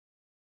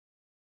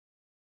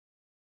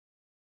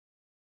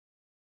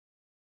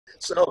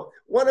So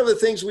one of the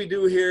things we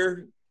do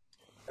here,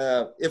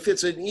 if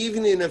it's an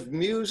evening of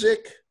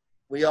music,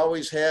 we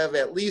always have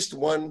at least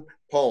one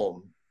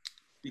poem,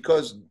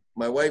 because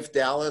my wife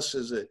Dallas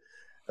is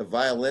a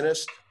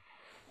violinist.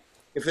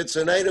 If it's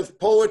a night of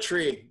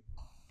poetry,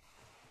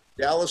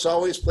 Dallas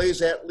always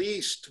plays at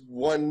least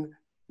one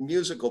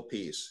musical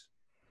piece.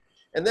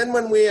 And then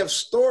when we have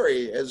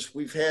story, as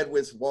we've had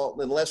with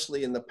Walton and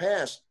Leslie in the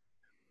past,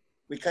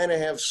 we kind of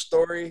have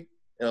story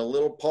and a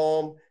little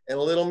poem and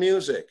a little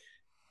music.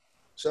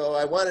 So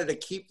I wanted to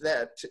keep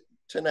that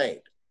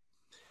tonight.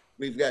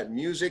 We've got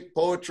music,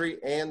 poetry,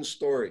 and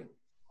story.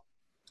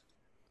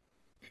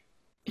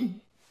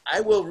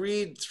 I will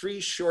read 3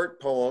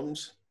 short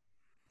poems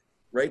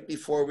right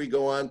before we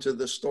go on to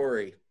the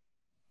story.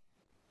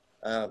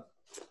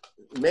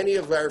 Many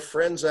of our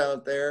friends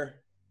out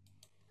there,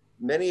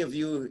 many of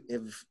you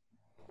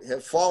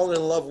have fallen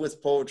in love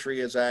with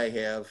poetry as I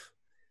have.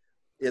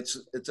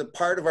 It's a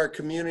part of our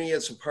community.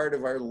 It's a part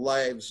of our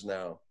lives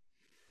now.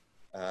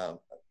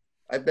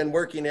 I've been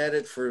working at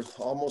it for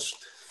almost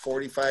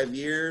 45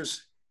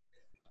 years.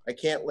 I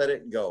can't let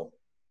it go.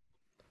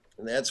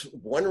 And that's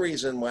one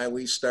reason why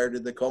we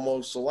started the Como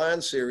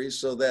Salon series,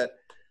 so that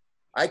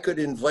I could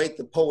invite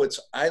the poets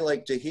I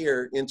like to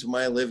hear into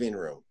my living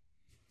room.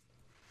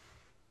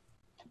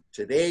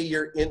 Today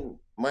you're in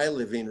my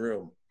living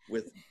room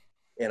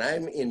and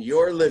I'm in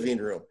your living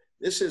room.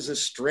 This is a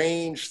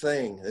strange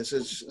thing. This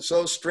is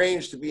so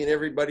strange to be in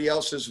everybody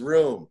else's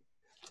room.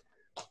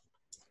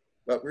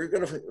 But we're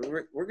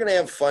gonna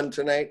have fun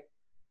tonight.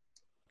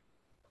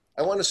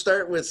 I want to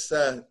start with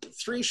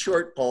 3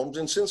 short poems,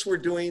 and since we're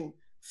doing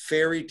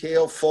fairy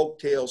tale, folk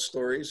tale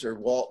stories, or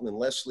Walton and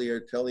Leslie are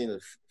telling a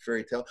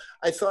fairy tale,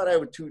 I thought I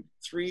would do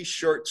 3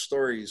 short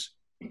stories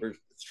or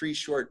 3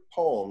 short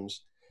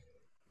poems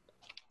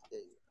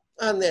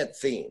on that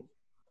theme.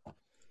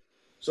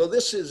 So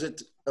this is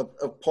a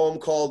poem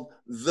called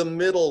The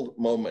Middle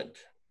Moment.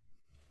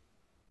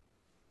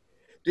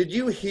 Did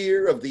you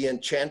hear of the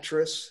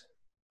enchantress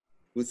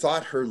who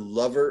thought her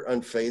lover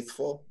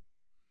unfaithful?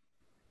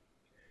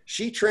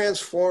 She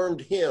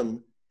transformed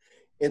him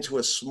into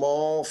a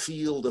small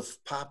field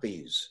of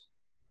poppies.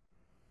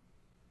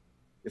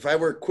 If I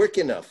were quick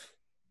enough,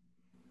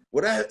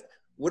 would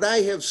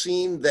I have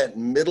seen that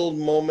middle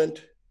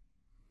moment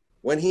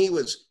when he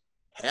was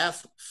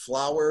half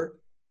flower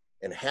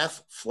and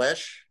half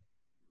flesh?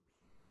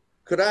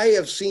 Could I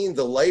have seen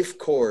the life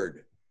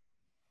cord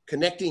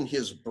connecting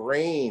his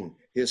brain,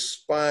 his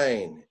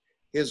spine,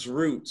 his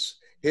roots,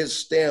 his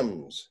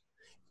stems,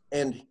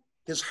 and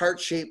his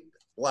heart-shaped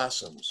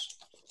blossoms?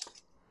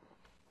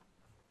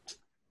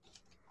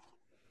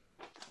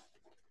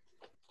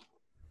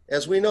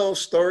 As we know,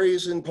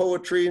 stories and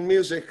poetry and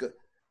music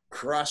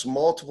cross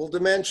multiple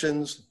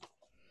dimensions.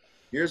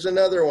 Here's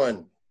another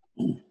one.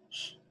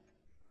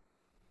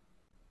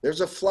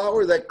 There's a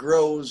flower that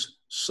grows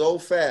so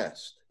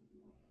fast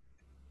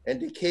and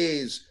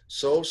decays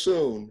so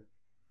soon,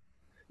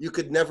 you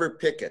could never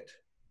pick it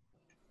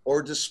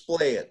or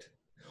display it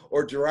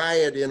or dry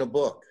it in a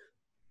book.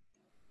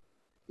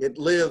 It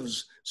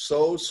lives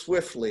so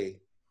swiftly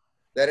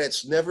that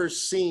it's never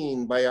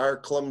seen by our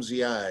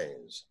clumsy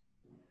eyes.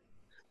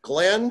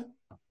 Glenn,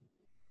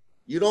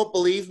 you don't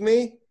believe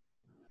me?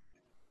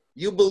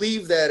 You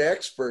believe that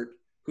expert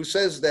who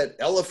says that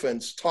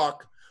elephants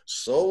talk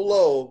so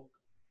low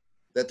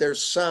that their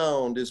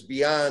sound is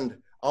beyond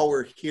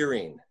our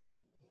hearing.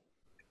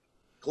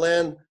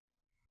 Glenn,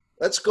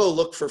 let's go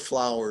look for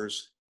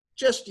flowers,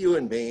 just you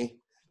and me.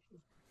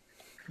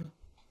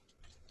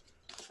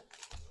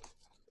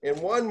 And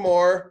one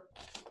more,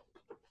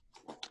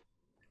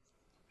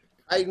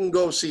 hide and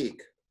go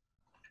seek.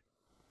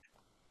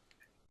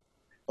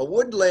 A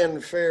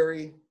woodland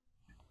fairy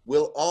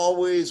will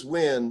always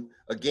win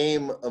a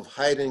game of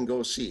hide and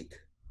go seek.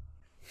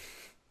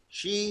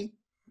 She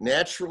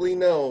naturally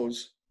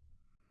knows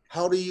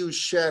how to use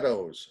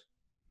shadows,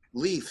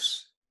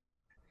 leaves,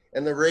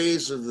 and the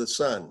rays of the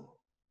sun.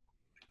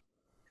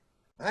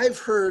 I've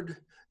heard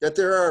that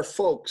there are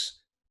folks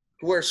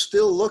who are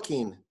still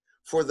looking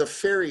for the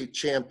fairy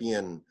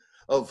champion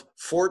of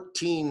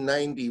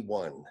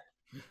 1491.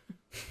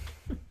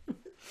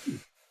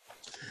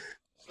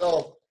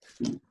 So,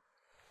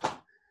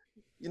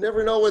 you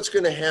never know what's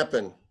going to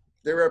happen.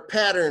 There are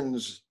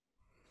patterns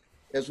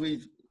as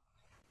we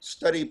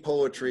study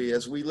poetry,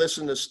 as we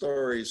listen to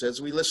stories,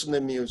 as we listen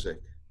to music.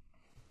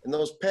 And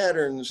those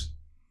patterns,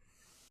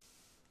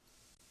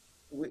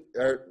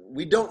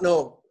 we don't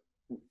know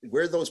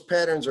where those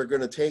patterns are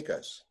going to take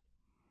us.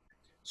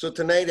 So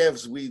tonight,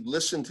 as we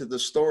listen to the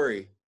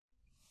story,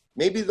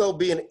 maybe there'll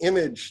be an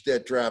image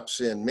that drops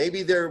in.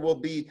 Maybe there will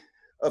be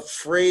a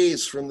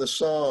phrase from the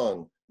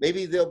song.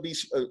 Maybe there'll be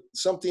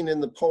something in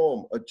the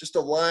poem, just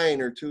a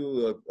line or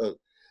two,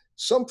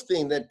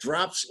 something that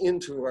drops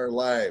into our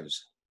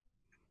lives.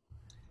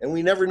 And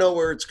we never know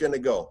where it's going to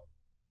go.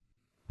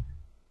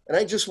 And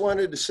I just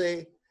wanted to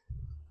say,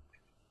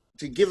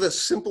 to give a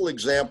simple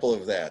example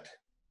of that.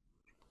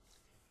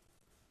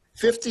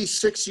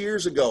 56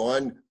 years ago,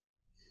 on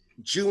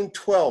June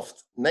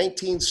 12th,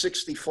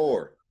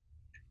 1964,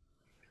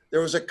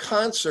 there was a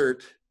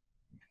concert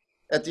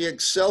at the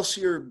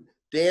Excelsior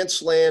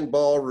Danceland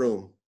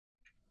Ballroom.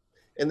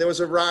 And there was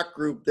a rock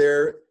group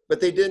there,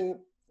 but they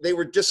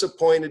were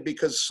disappointed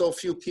because so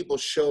few people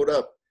showed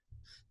up.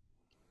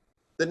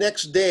 The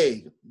next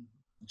day,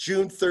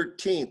 June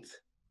 13th,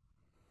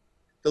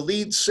 the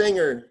lead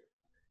singer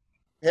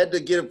had to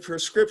get a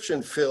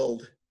prescription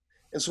filled.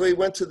 And so he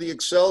went to the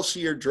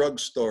Excelsior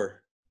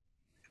drugstore.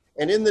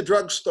 And in the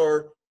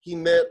drugstore, he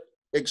met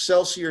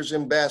Excelsior's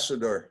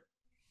ambassador,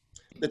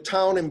 the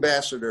town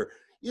ambassador.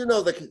 You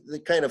know,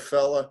 the kind of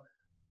fella,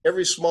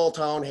 every small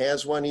town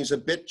has one. He's a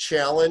bit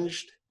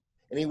challenged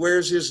and he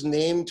wears his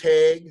name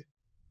tag.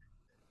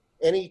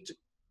 And he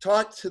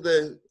talked to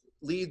the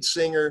lead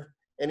singer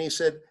and he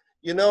said,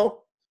 you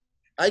know,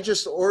 I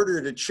just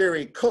ordered a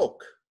cherry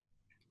Coke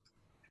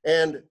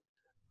and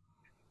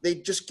they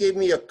just gave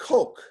me a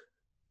Coke.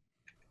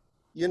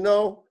 You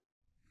know,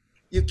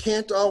 you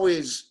can't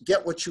always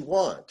get what you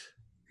want.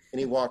 And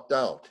he walked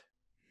out.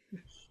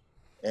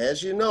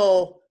 As you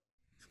know,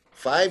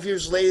 5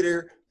 years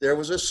later, there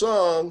was a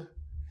song,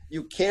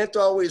 you can't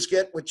always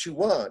get what you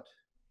want,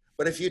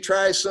 but if you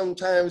try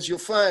sometimes you'll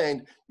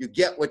find you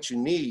get what you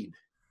need.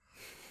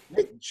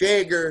 Mick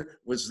Jagger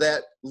was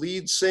that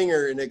lead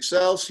singer in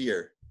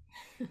Excelsior.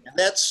 And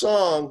that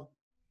song,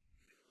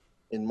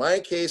 in my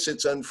case,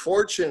 it's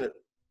unfortunate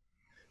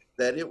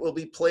that it will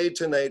be played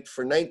tonight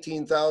for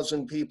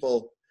 19,000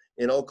 people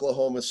in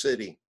Oklahoma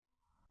City.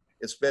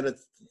 It's been a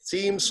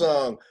theme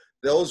song.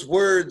 Those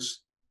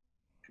words,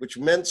 which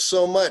meant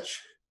so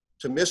much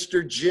to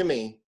Mr.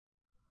 Jimmy,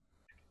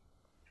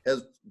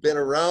 has been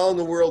around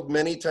the world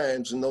many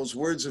times, and those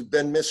words have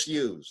been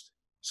misused.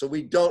 So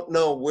we don't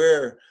know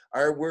where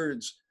our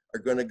words are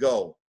going to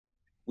go.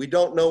 We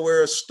don't know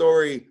where a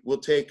story will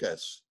take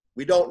us.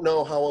 We don't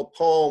know how a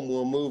poem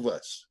will move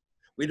us.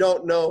 We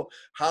don't know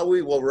how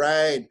we will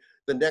ride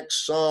the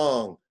next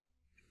song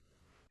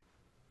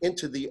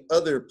into the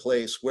other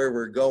place where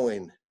we're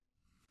going.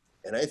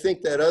 And I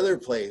think that other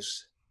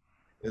place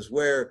is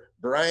where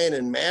Brian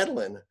and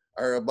Madeline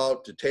are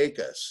about to take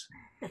us.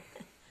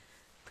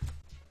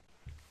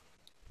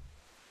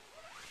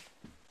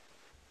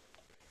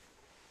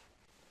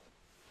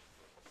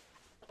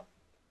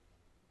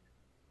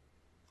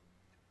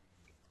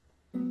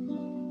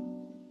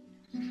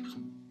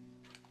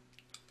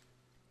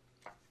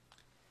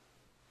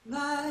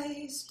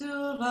 Weißt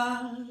du,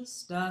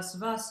 was das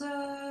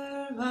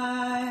Wasser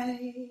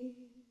weiß?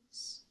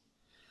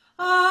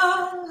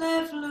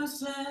 Alle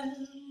Flüsse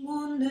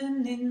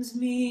münden ins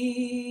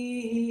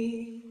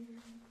Meer.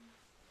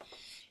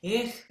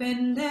 Ich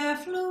bin der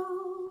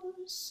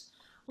Fluss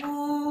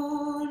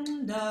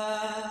und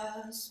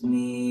das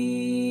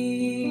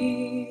Meer.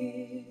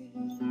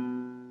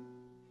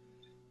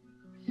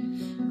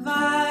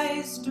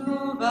 Weißt du,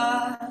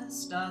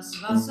 was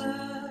das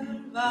Wasser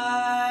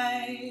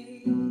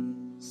weiß?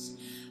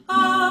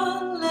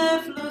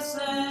 Alle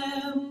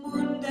Flüsse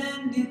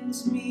münden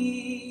ins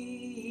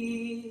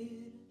Meer.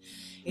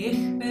 Ich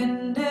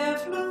bin der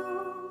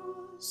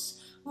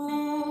Fluss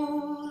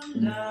und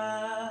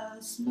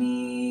das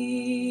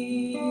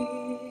Meer.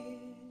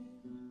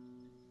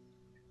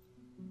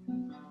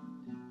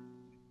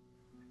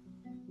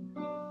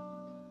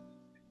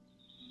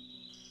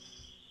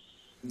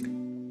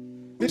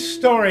 This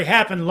story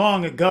happened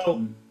long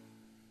ago,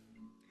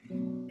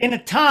 in a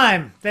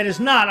time that is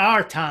not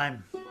our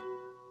time.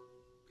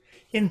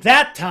 In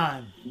that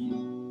time,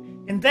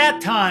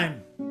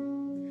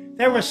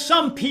 there were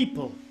some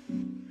people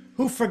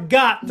who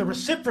forgot the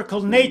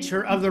reciprocal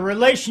nature of the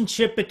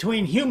relationship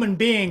between human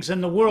beings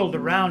and the world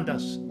around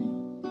us.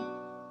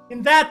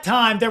 In that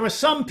time, there were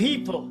some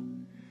people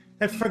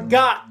that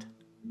forgot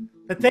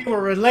that they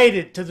were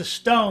related to the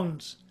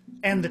stones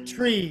and the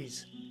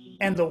trees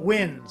and the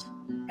winds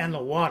and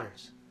the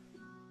waters.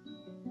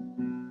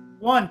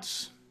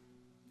 Once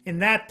in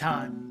that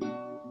time,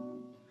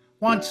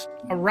 once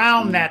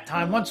around that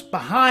time, once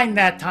behind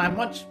that time,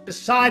 once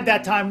beside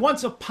that time,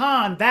 once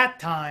upon that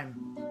time,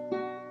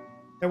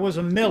 there was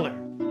a miller.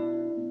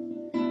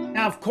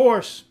 Now, of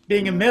course,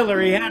 being a miller,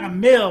 he had a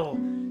mill.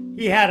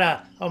 He had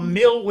a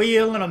mill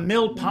wheel and a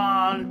mill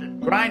pond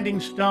and grinding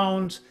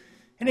stones,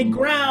 and he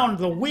ground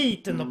the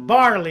wheat and the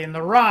barley and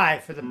the rye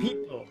for the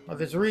people of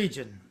his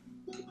region.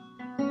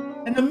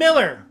 And the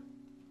miller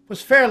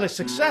was fairly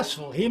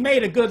successful. He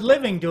made a good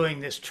living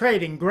doing this,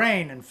 trading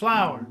grain and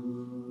flour.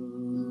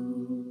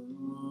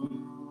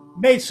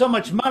 Made so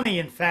much money,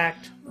 in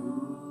fact,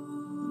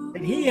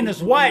 that he and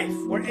his wife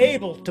were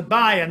able to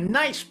buy a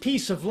nice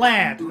piece of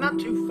land not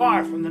too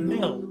far from the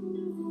mill.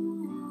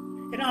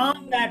 And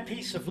on that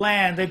piece of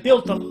land, they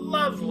built a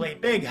lovely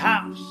big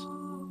house.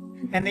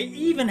 And they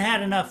even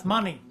had enough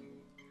money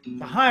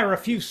to hire a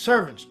few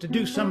servants to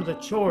do some of the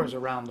chores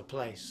around the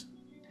place.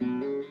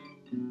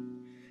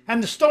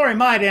 And the story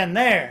might end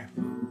there,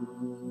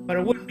 but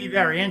it wouldn't be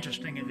very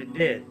interesting if it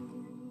did.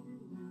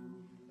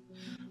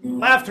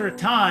 Well, after a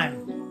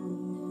time,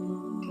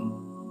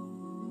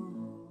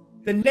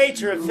 the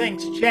nature of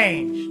things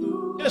changed,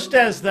 just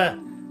as the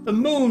The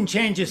moon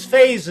changes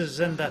phases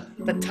and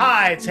the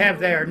tides have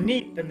their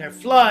neap and their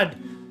flood.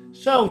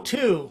 So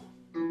too,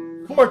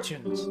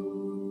 fortunes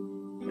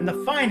and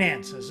the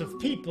finances of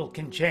people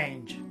can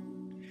change.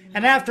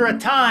 And after a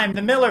time,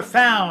 the miller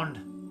found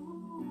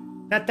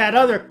that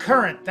other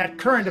current, that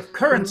current of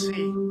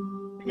currency,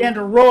 began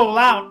to roll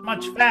out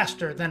much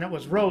faster than it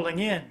was rolling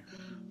in.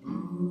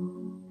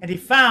 And he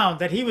found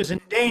that he was in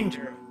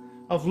danger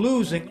of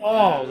losing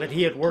all that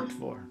he had worked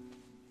for.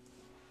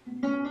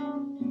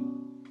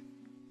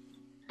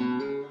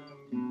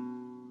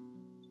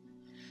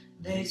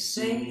 They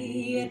say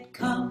it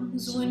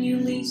comes when you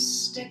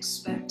least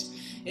expect.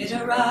 It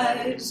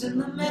arrives in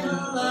the middle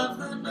of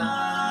the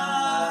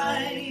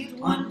night.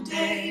 One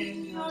day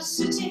you're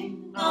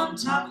sitting on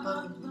top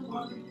of the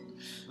world.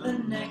 The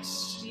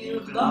next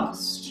you've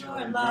lost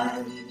your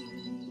life.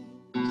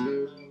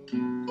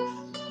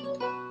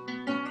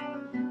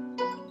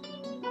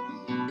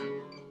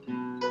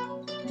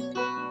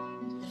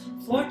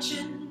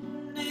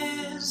 Fortune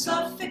is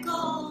a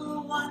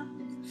fickle one.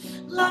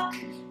 Luck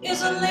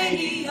is a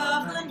lady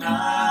of the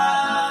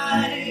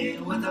night.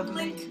 With a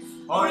blink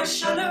or a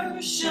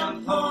shudder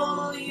she'll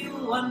pull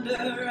you under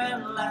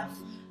and laugh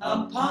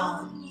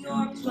upon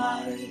your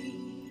plight.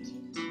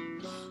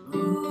 Ooh,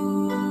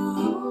 ooh,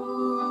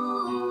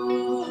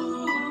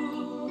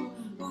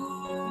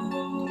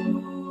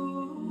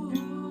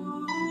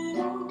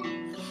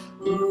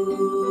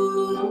 ooh.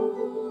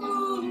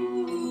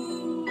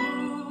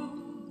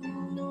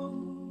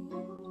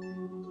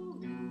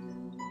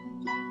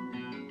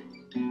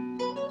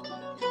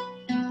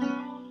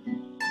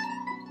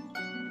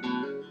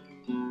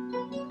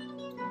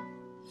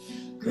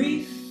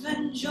 Grief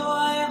and joy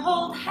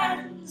hold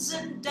hands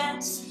and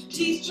dance,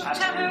 teeth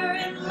chatter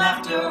in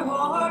laughter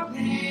or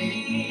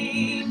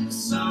pain.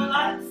 So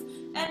life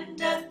and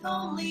death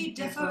only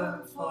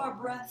differ for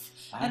breath,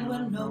 and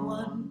when no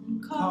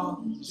one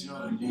calls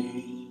your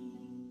name.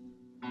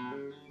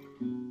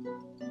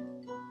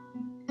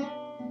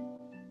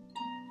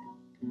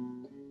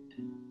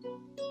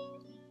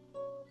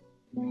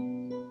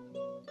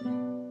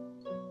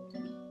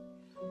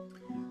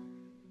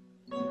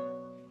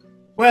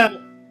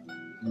 Well,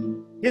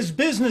 his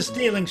business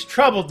dealings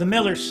troubled the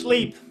miller's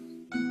sleep,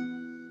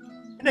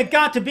 and it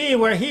got to be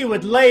where he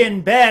would lay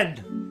in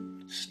bed,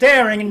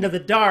 staring into the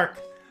dark,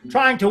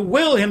 trying to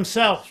will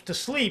himself to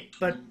sleep,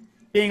 but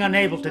being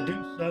unable to do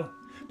so.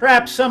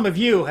 Perhaps some of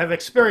you have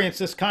experienced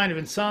this kind of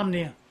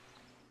insomnia.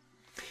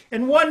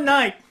 And one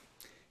night,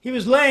 he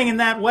was laying in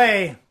that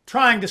way,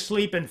 trying to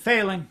sleep and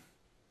failing.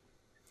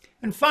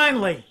 And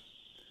finally,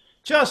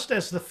 just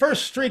as the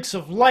first streaks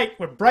of light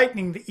were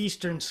brightening the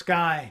eastern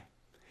sky,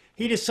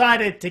 he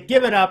decided to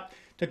give it up,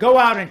 to go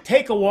out and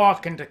take a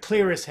walk and to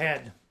clear his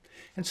head.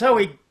 And so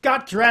he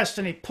got dressed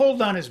and he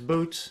pulled on his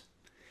boots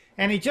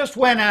and he just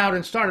went out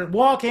and started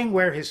walking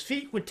where his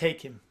feet would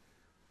take him.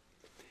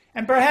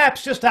 And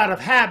perhaps just out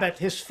of habit,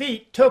 his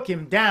feet took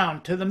him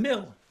down to the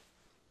mill.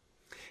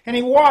 And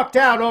he walked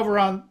out over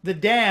on the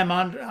dam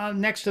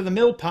next to the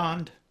mill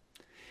pond,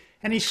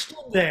 and he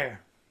stood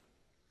there.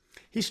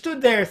 He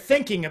stood there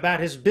thinking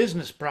about his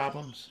business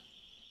problems.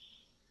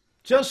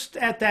 Just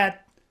at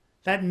that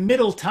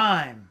middle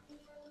time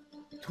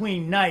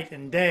between night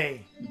and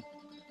day.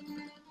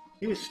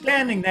 He was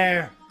standing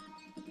there,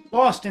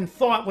 lost in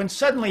thought, when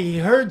suddenly he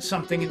heard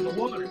something in the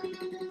water.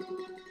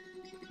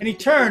 And he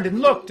turned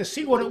and looked to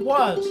see what it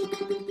was.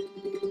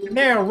 And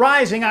there,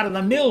 rising out of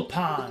the mill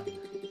pond,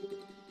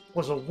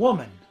 was a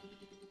woman.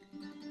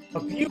 A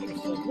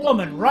beautiful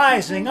woman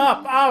rising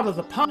up out of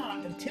the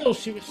pond until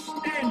she was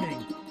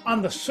standing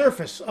on the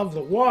surface of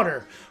the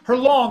water, her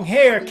long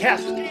hair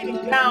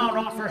cascading down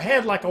off her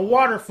head like a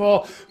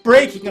waterfall,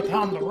 breaking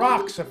upon the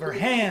rocks of her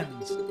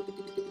hands.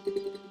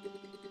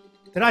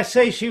 Did I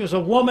say she was a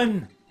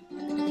woman?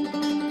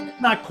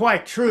 Not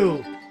quite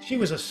true. She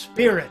was a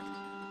spirit.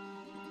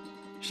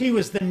 She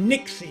was the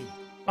Nixie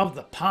of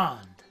the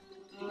pond.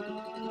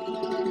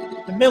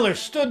 The miller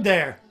stood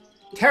there,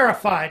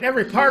 terrified.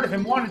 Every part of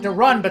him wanted to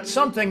run, but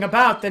something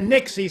about the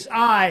Nixie's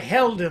eye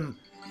held him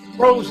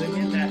frozen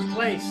in that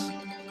place.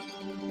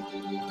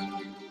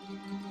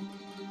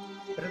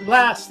 But at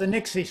last the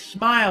Nixie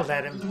smiled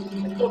at him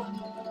and looked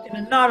in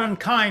a not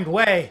unkind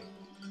way,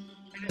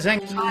 and his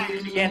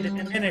anxiety began to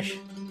diminish.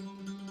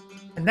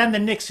 And then the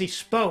Nixie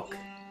spoke.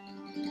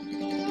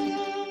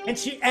 And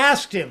she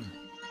asked him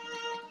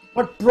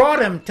what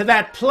brought him to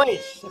that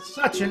place at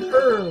such an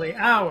early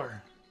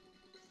hour.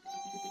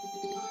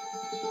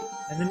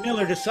 And the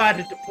miller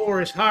decided to pour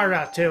his heart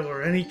out to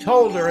her, and he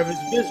told her of his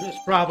business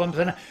problems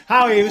and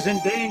how he was in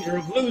danger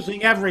of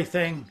losing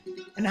everything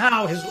and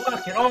how his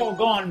luck had all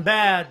gone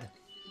bad.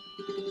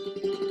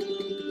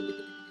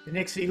 The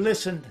Nixie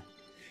listened,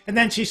 and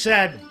then she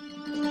said,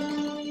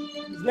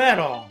 "Is that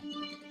all?"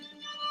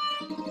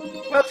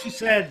 "Well," she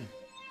said,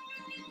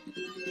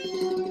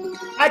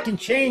 "I can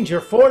change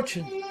your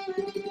fortune.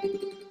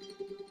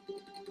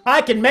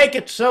 I can make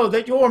it so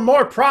that you're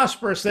more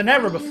prosperous than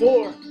ever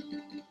before.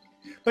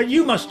 But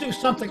you must do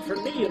something for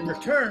me in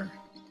return."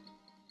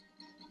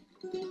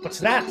 "What's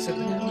that?" said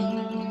the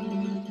miller.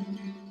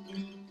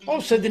 "Oh,"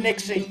 said the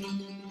Nixie,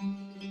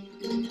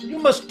 "you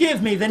must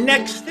give me the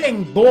next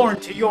thing born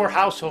to your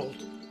household.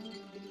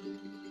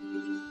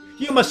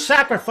 You must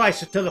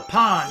sacrifice it to the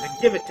pond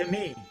and give it to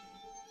me."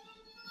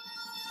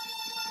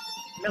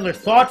 Miller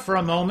thought for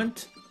a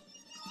moment.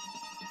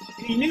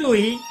 He knew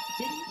he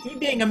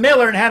being a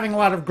miller and having a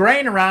lot of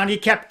grain around, he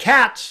kept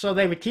cats so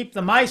they would keep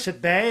the mice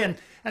at bay,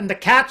 and the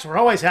cats were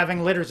always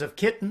having litters of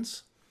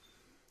kittens.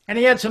 And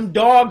he had some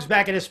dogs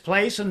back at his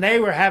place, and they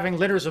were having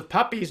litters of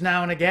puppies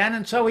now and again,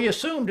 and so he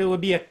assumed it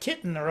would be a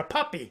kitten or a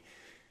puppy.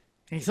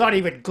 And he thought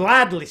he would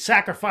gladly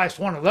sacrifice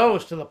one of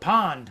those to the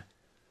pond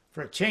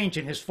for a change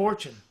in his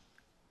fortune.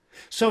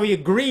 So he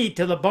agreed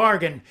to the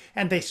bargain,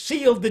 and they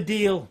sealed the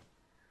deal,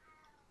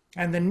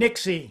 and the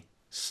Nixie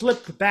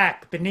slipped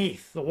back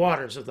beneath the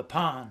waters of the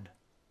pond.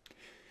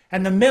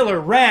 And the miller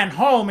ran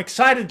home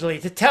excitedly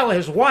to tell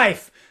his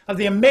wife of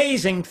the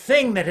amazing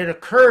thing that had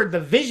occurred, the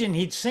vision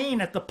he'd seen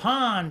at the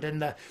pond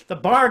and the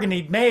bargain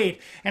he'd made.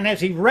 And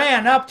as he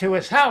ran up to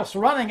his house,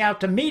 running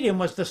out to meet him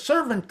was the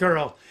servant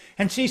girl.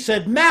 And she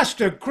said,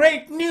 "Master,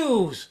 great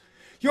news!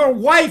 Your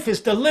wife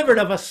is delivered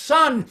of a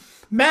son.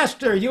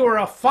 Master, you are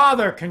a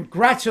father.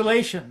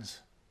 Congratulations."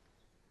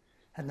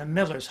 And the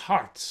miller's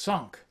heart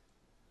sunk,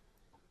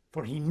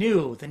 for he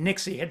knew the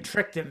Nixie had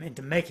tricked him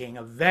into making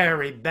a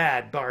very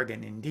bad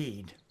bargain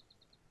indeed.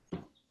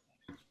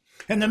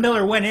 And the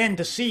miller went in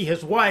to see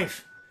his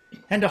wife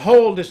and to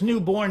hold his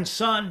newborn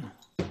son.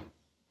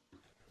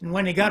 And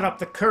when he got up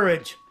the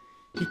courage,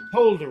 he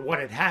told her what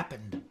had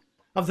happened,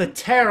 of the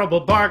terrible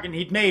bargain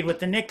he'd made with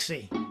the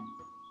Nixie.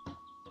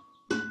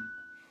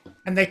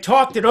 And they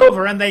talked it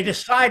over, and they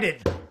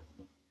decided.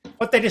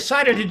 What they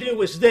decided to do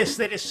was this.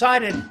 They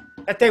decided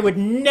that they would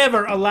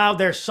never allow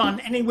their son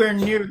anywhere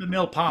near the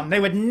mill pond.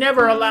 They would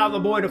never allow the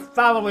boy to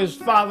follow his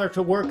father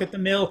to work at the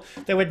mill.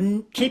 They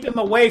would keep him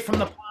away from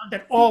the pond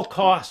at all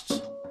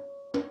costs.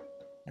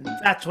 And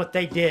that's what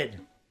they did.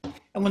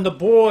 And when the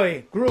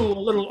boy grew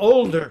a little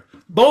older,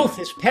 both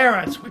his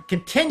parents would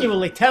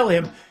continually tell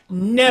him,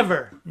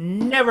 "Never,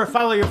 never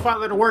follow your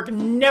father to work,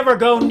 never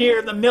go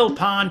near the mill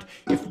pond.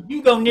 If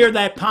you go near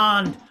that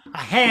pond, a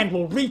hand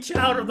will reach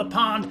out of the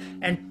pond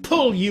and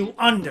pull you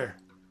under."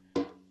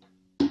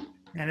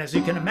 And as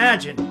you can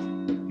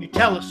imagine, you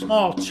tell a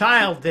small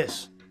child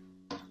this,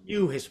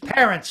 you, his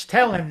parents,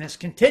 tell him this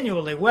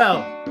continually,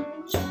 well,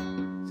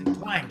 he's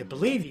inclined to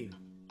believe you.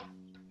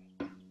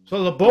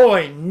 So the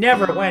boy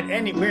never went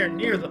anywhere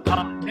near the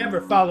pond,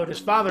 never followed his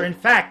father. In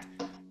fact,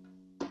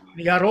 when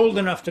he got old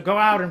enough to go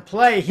out and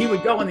play, he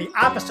would go in the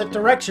opposite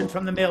direction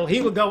from the mill.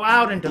 He would go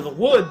out into the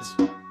woods,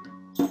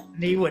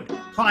 and he would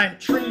climb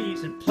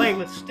trees and play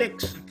with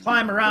sticks and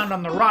climb around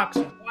on the rocks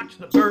and watch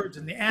the birds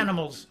and the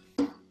animals.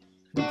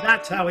 And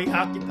that's how he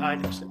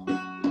occupied himself.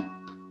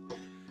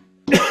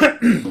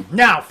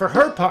 Now, for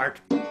her part,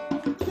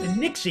 the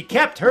Nixie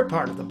kept her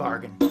part of the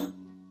bargain.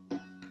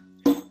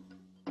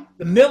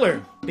 The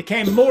miller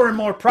became more and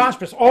more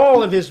prosperous.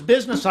 All of his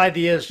business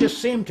ideas just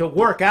seemed to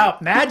work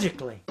out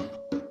magically.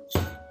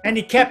 And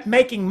he kept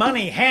making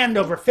money hand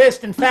over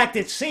fist. In fact,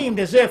 it seemed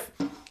as if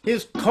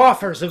his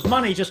coffers of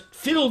money just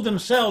filled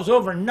themselves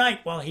overnight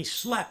while he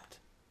slept.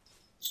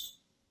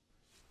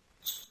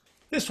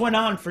 This went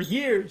on for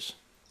years.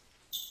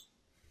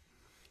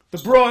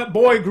 The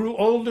boy grew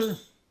older.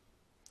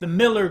 The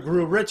miller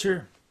grew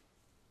richer.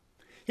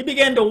 He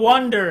began to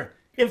wonder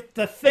if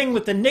the thing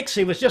with the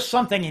Nixie was just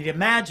something he'd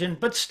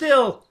imagined, but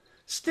still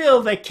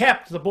they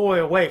kept the boy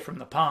away from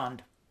the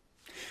pond.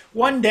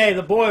 One day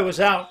the boy was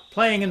out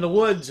playing in the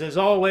woods as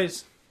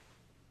always,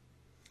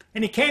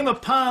 and he came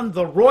upon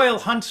the royal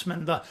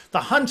huntsman, the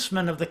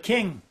huntsman of the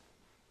king,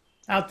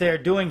 out there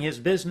doing his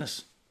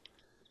business.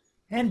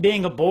 And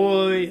being a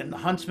boy, and the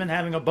huntsman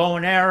having a bow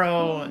and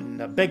arrow and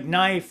a big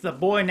knife, the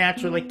boy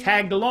naturally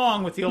tagged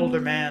along with the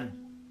older man.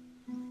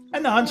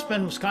 And the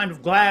huntsman was kind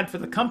of glad for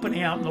the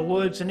company out in the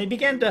woods, and he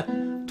began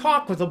to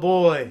talk with the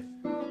boy.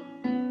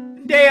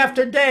 Day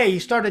after day, he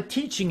started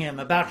teaching him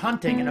about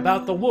hunting and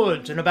about the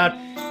woods and about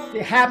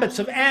the habits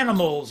of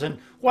animals and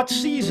what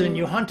season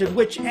you hunted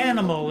which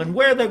animal and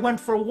where they went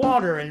for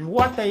water and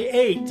what they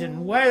ate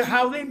and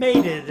how they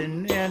mated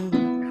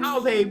and how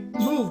they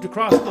moved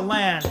across the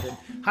land and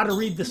how to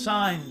read the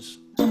signs.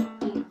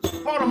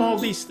 Taught him all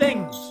these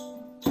things.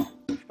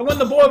 And when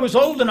the boy was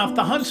old enough,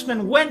 the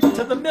huntsman went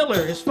to the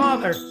miller, his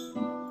father,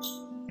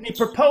 and he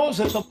proposed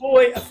that the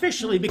boy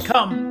officially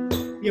become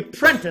the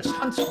apprentice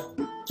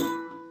huntsman.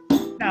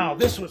 Now,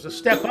 this was a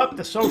step up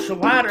the social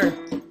ladder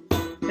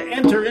to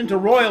enter into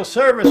royal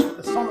service for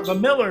the son of a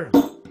miller.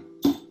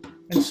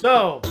 And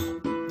so,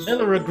 the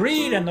miller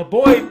agreed, and the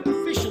boy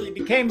officially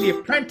became the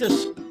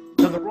apprentice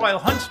to the royal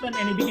huntsman,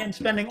 and he began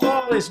spending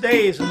all his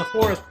days in the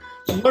forest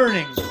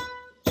learning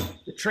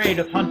the trade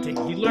of hunting.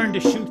 He learned to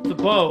shoot the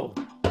bow.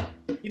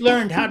 He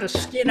learned how to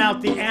skin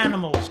out the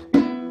animals,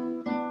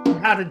 and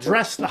how to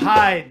dress the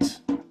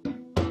hides,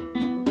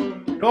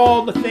 and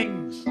all the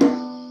things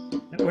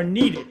that were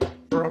needed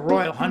for a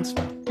royal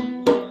huntsman.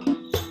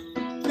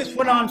 This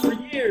went on for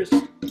years.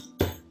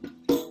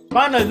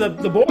 Finally,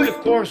 the boy, of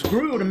course,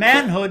 grew to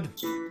manhood,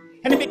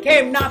 And he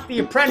became not the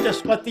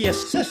apprentice, but the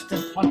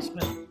assistant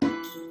huntsman.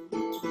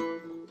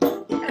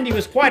 And he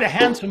was quite a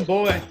handsome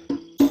boy.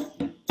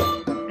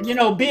 And you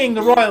know, being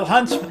the royal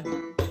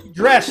huntsman, he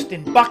dressed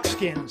in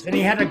buckskins, and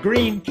he had a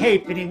green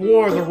cape, and he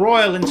wore the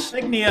royal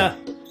insignia,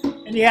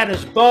 and he had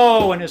his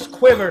bow and his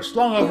quiver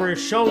slung over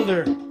his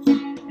shoulder,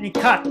 and he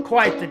cut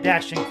quite the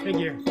dashing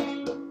figure.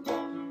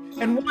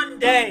 And one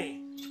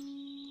day,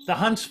 the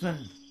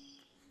huntsman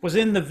was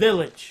in the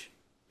village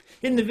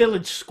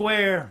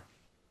square,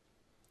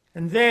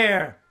 and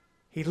there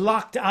he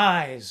locked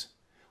eyes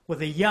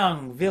with a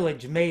young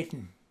village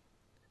maiden.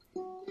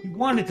 He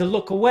wanted to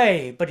look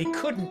away, but he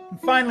couldn't. And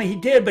finally he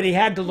did, but he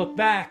had to look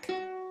back.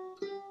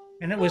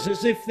 And it was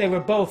as if they were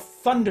both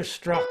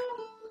thunderstruck.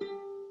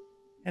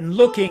 And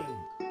looking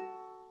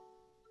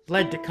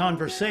led to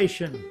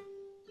conversation.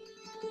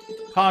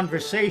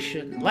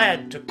 Conversation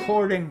led to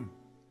courting.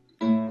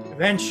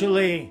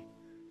 Eventually,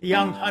 the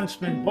young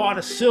huntsman bought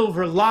a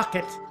silver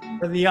locket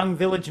for the young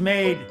village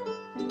maid.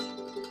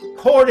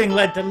 Courting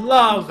led to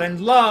love,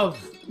 and love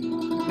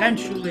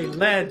eventually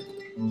led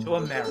to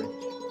a marriage.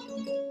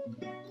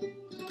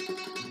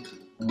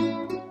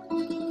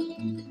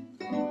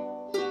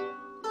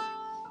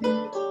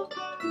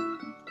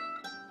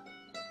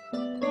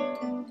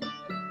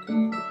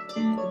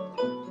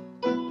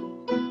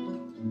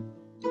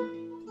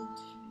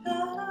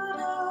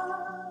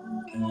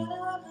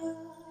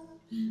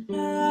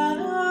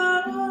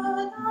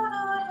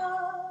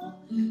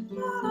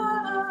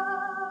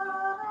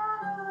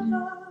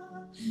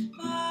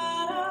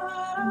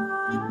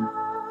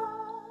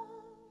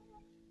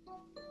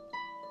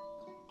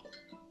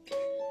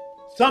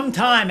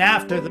 Sometime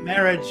after the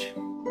marriage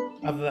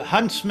of the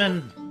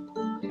huntsman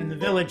and the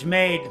village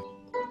maid,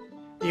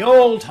 the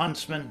old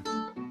huntsman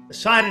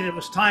decided it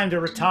was time to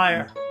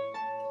retire.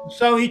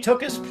 So he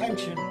took his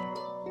pension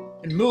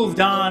and moved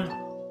on,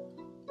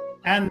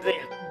 and the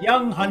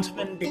young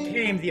huntsman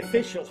became the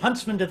official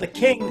huntsman to the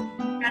king,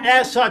 and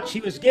as such he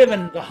was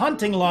given the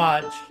hunting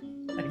lodge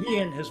that he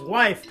and his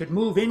wife could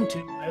move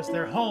into as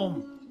their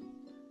home.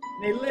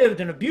 They lived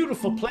in a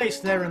beautiful place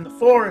there in the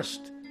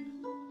forest,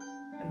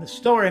 and the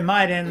story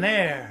might end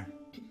there,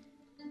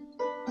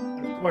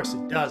 but of course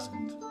it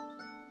doesn't.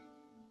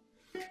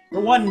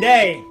 For one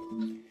day,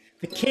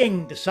 the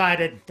king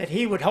decided that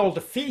he would hold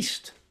a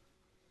feast,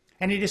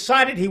 and he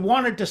decided he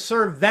wanted to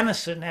serve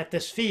venison at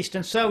this feast,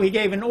 and so he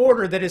gave an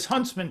order that his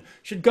huntsman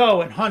should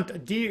go and hunt a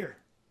deer.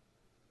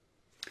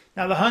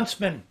 Now the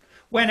huntsman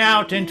went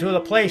out into the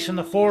place in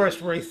the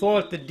forest where he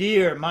thought the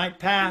deer might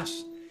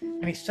pass,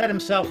 and he set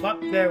himself up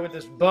there with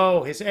his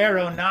bow, his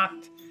arrow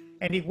nocked,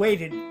 and he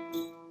waited,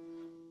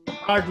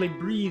 hardly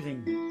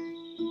breathing.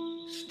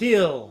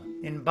 Still,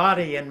 in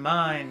body and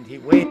mind, he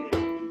waited.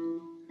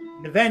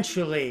 And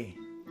eventually,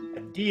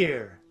 a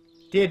deer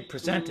did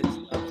present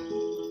itself.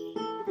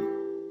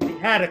 He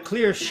had a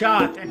clear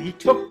shot, and he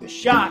took the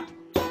shot,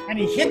 and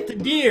he hit the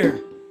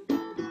deer.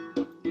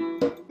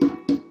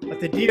 But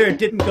the deer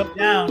didn't go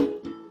down.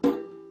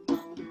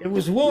 It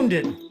was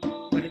wounded,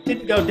 but it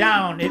didn't go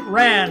down. It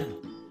ran,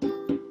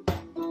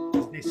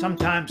 as they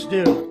sometimes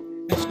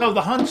do. And so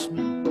the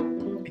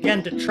huntsman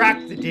began to track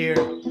the deer,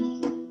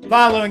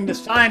 following the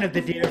sign of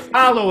the deer,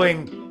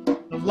 following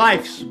the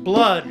life's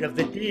blood of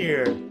the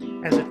deer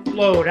as it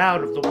flowed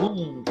out of the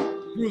wound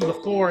through the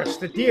forest.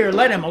 The deer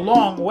led him a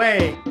long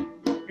way.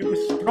 It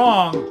was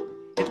strong.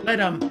 It led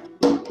him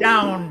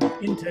down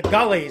into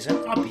gullies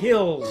and up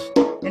hills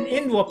and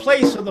into a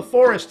place of the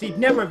forest he'd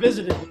never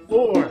visited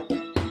before.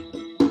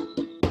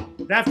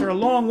 But after a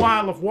long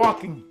while of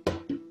walking,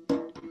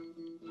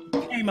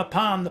 he came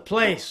upon the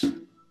place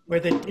where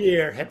the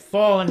deer had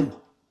fallen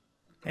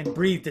and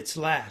breathed its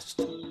last.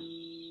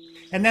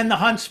 And then the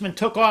huntsman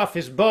took off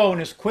his bow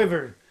and his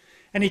quiver,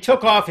 and he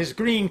took off his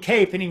green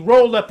cape, and he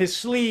rolled up his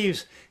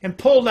sleeves and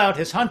pulled out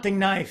his hunting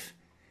knife,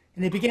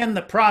 and he began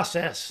the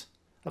process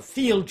of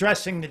field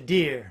dressing the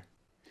deer.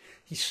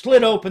 He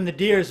slit open the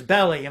deer's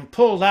belly and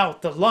pulled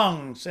out the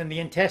lungs and the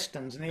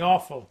intestines and the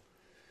offal.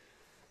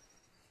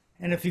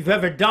 And if you've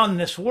ever done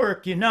this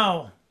work, you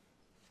know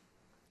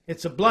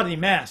it's a bloody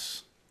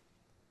mess.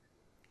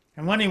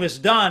 And when he was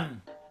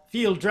done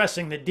field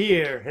dressing the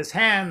deer, his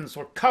hands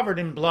were covered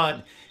in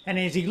blood, and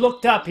as he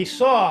looked up, he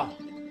saw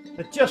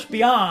that just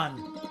beyond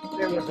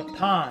there was a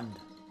pond.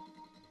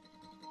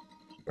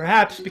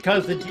 Perhaps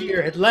because the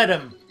deer had led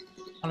him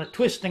on a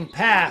twisting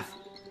path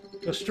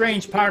to a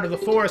strange part of the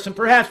forest, and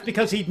perhaps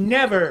because he'd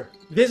never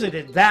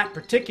visited that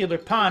particular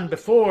pond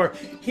before,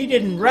 he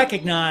didn't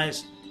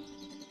recognize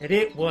that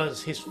it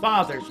was his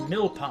father's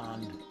mill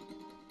pond.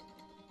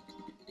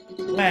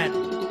 When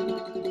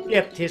he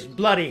dipped his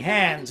bloody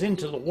hands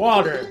into the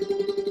water,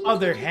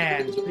 other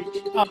hands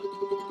reached up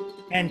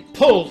and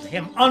pulled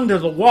him under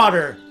the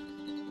water,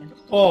 and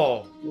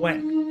all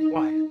went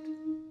quiet.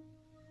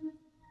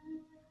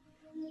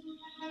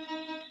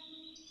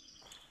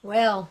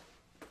 Well,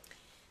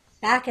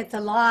 back at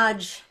the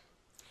lodge,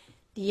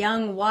 the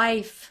young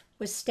wife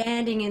was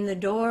standing in the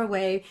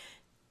doorway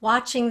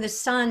watching the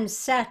sun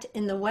set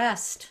in the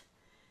west.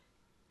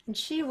 And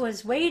she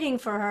was waiting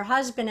for her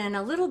husband and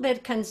a little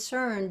bit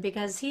concerned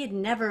because he had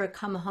never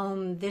come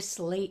home this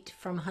late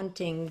from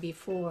hunting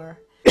before.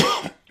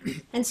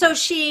 And so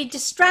she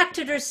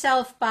distracted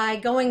herself by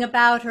going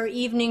about her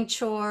evening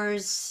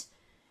chores,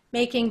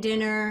 making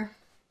dinner,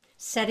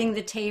 setting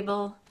the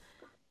table.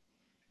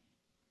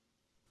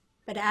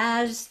 But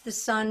as the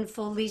sun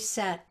fully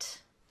set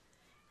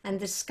and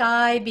the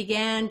sky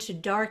began to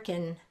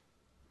darken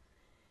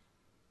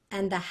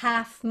and the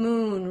half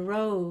moon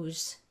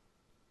rose,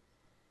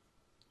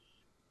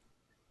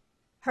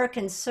 her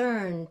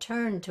concern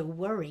turned to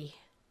worry.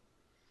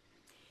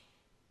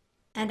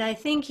 And I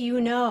think you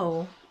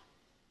know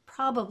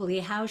probably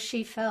how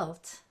she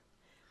felt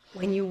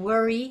when you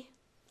worry,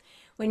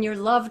 when your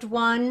loved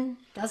one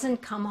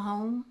doesn't come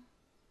home,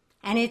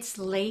 and it's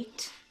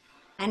late,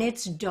 and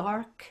it's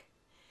dark,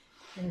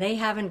 and they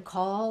haven't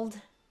called.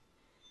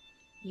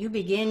 You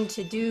begin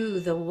to do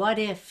the what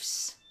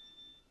ifs.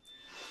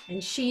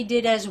 And she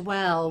did as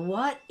well.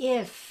 What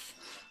if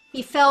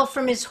he fell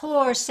from his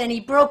horse and he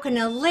broken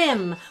a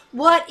limb?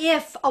 What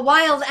if a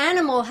wild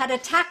animal had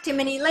attacked him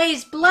and he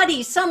lays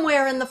bloody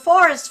somewhere in the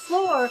forest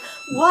floor?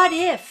 What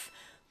if?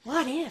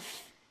 What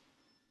if?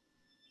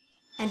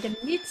 And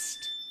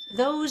amidst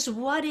those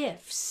what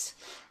ifs,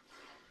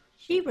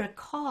 she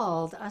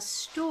recalled a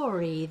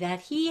story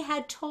that he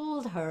had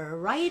told her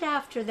right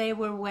after they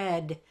were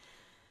wed.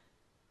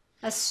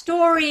 A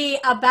story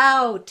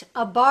about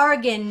a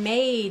bargain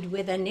made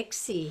with a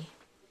Nixie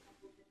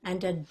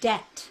and a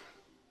debt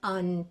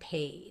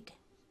unpaid.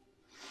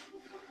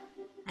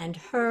 And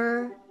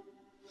her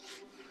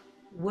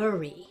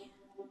worry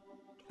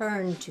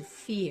turned to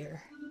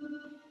fear.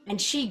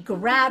 And she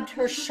grabbed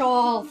her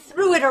shawl,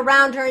 threw it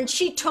around her, and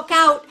she took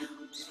out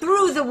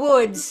through the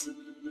woods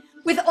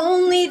with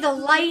only the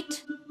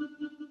light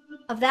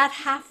of that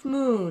half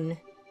moon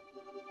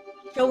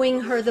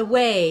showing her the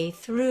way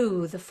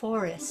through the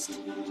forest.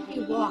 She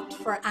walked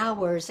for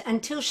hours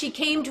until she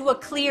came to a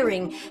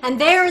clearing, and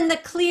there in the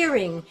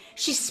clearing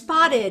she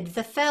spotted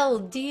the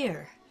felled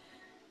deer.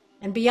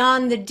 And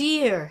beyond the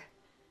deer,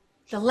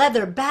 the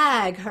leather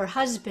bag her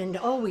husband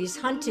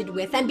always hunted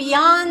with, and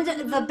beyond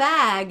the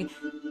bag,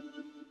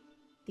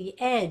 the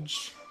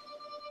edge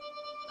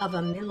of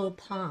a mill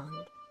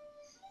pond.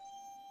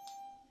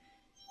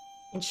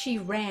 And she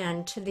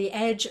ran to the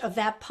edge of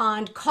that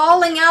pond,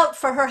 calling out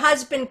for her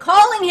husband,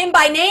 calling him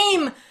by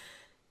name.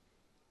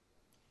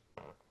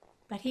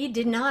 But he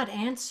did not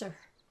answer.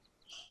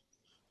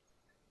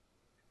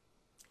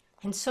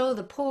 And so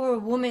the poor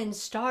woman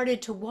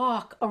started to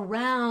walk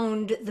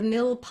around the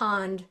mill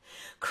pond,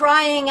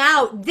 crying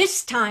out,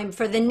 this time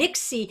for the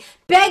Nixie,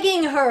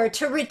 begging her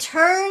to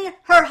return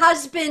her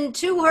husband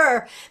to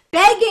her,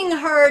 begging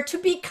her to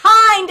be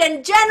kind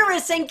and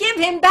generous and give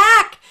him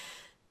back.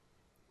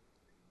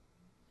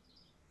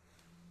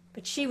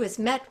 But she was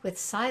met with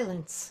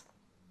silence.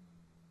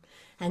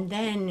 And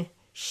then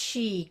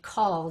she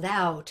called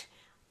out,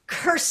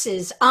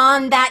 curses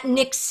on that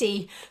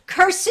Nixie,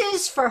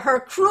 curses for her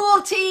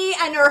cruelty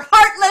and her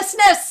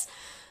heartlessness.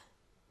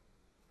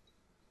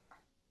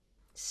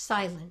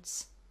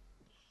 Silence.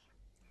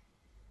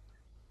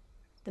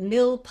 The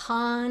mill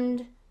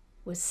pond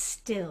was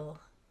still,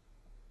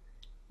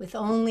 with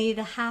only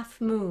the half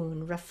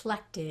moon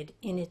reflected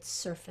in its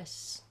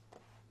surface.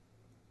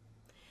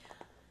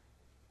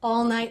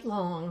 All night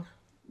long,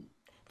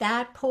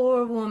 that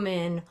poor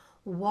woman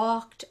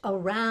walked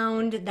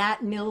around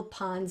that mill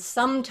pond,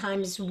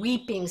 sometimes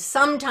weeping,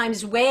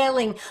 sometimes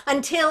wailing,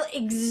 until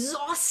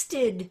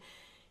exhausted,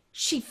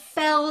 she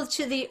fell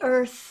to the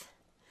earth,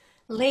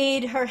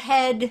 laid her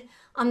head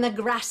on the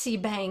grassy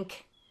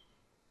bank,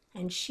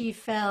 and she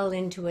fell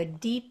into a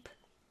deep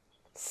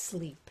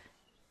sleep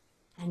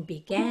and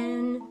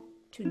began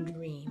to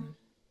dream.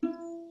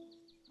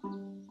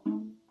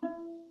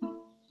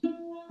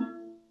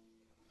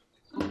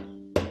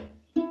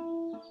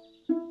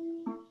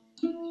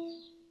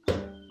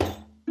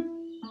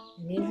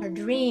 In her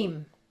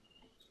dream,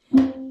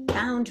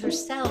 found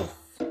herself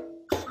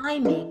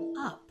climbing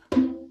up a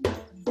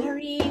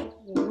very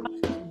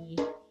rocky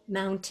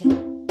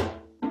mountain.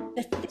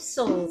 The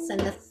thistles and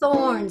the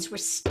thorns were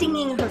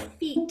stinging her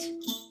feet,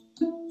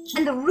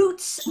 and the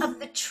roots of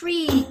the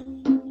tree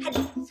had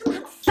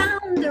somehow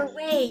found their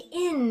way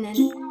in and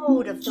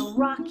out of the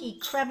rocky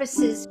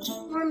crevices,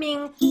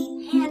 forming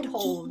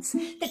handholds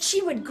that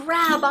she would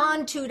grab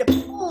onto to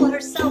pull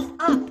herself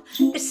up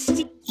the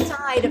steep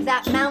side of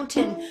that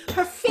mountain,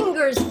 her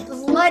fingers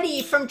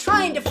bloody from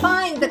trying to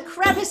find the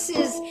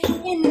crevices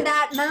in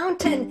that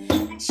mountain.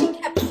 And she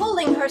kept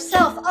pulling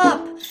herself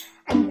up,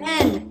 and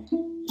then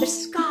the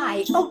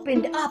sky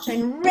opened up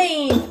and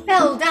rain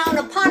fell down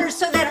upon her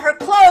so that her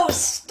clothes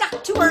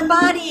stuck to her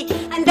body,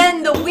 and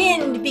then the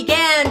wind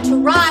began to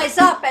rise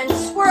up and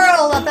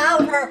swirl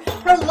about her,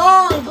 her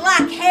long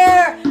black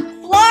hair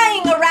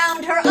flying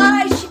around her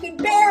eyes. She could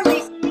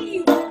barely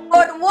see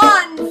but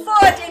one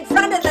foot in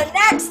front of the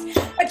next,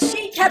 but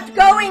she kept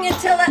going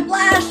until at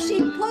last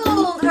she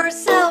pulled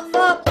herself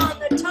up on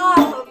the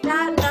top of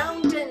that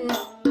mountain.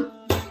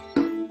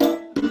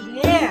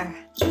 There,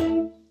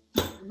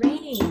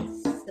 rain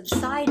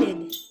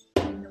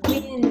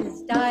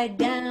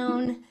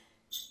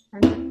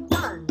and the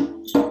sun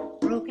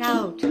broke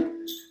out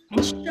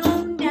and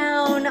shone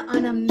down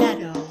on a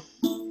meadow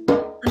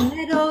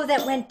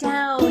that went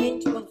down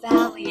into a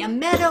valley, a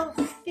meadow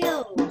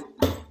filled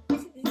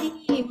with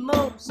the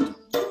most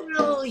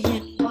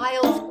brilliant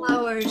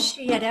wildflowers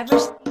she had ever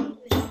seen.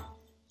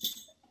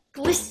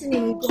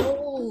 Glistening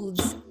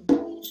golds,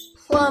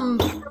 plum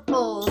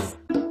purples,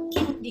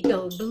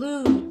 indigo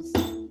blues.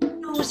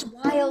 Those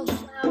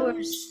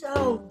wildflowers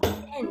so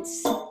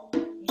dense,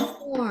 they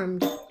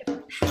formed a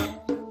different path.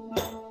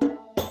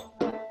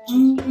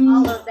 She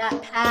followed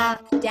that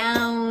path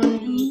down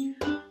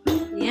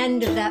the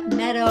end of that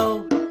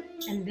meadow,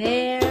 and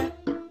there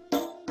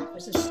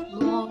was a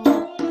small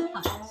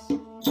hut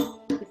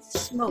with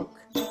smoke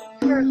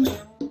curling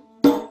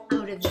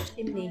out of the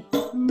chimney,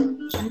 and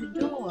the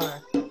door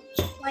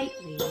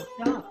slightly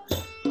ajar.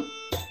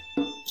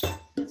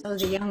 So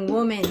the young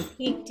woman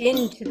peeked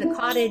into the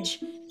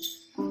cottage,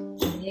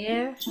 and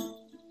there,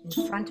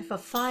 in front of a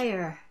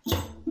fire,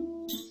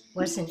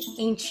 was an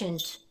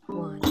ancient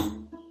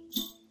one,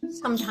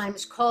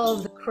 sometimes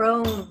called the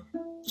crone,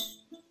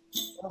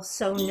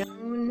 also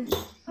known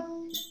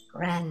as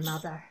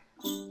grandmother.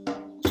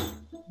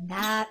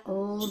 That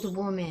old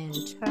woman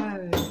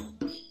turned,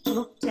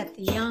 looked at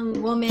the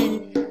young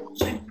woman,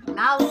 opened her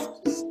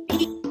mouth to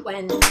speak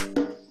when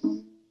the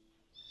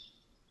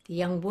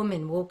young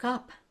woman woke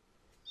up.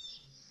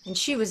 And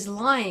she was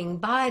lying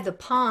by the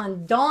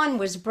pond. Dawn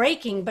was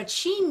breaking, but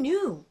she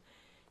knew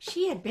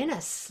she had been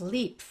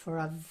asleep for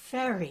a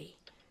very,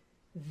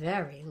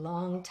 very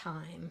long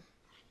time.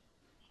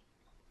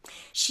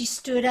 She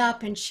stood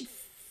up and she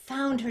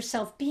found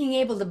herself being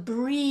able to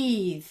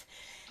breathe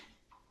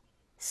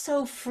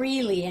so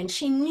freely, and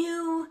she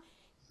knew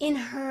in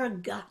her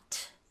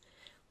gut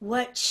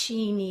what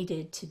she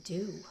needed to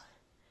do.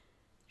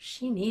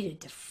 She needed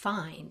to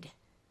find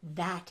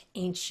that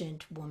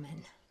ancient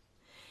woman.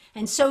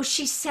 And so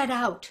she set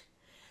out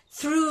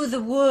through the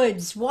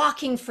woods,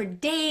 walking for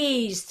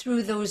days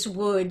through those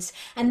woods,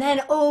 and then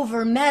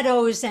over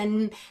meadows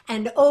and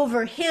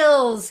over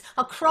hills,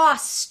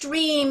 across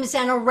streams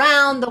and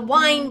around the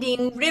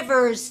winding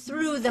rivers,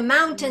 through the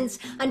mountains,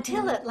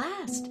 until at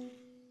last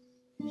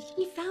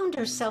she found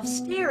herself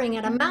staring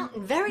at a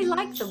mountain very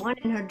like the one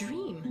in her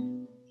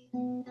dream,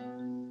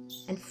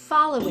 and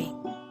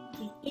following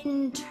the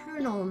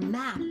internal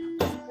map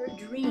of her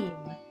dream,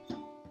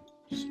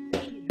 she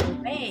made her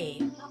way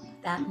up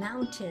that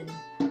mountain,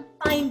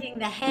 finding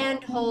the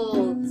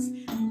handholds,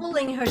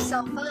 pulling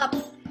herself up,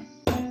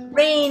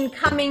 rain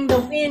coming, the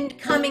wind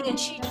coming, and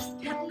she just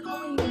kept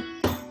going.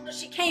 So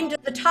she came to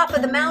the top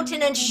of the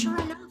mountain, and sure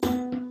enough,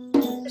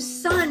 the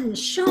sun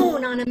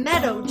shone on a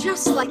meadow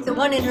just like the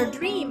one in her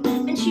dream,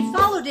 and she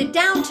followed it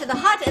down to the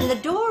hut, and the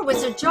door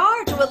was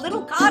ajar to a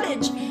little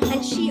cottage,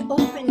 and she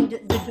opened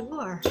the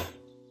door,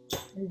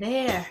 and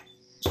there,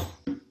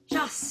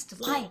 just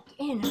like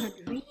in her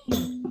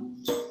dream,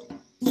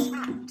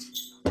 sat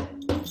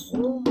the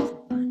old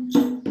one,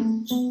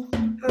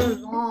 her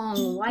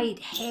long white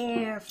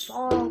hair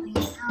falling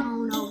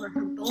down over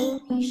her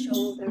bony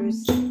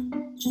shoulders,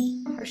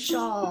 her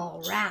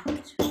shawl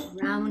wrapped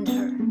around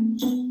her.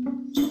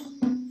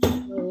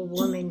 The old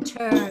woman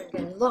turned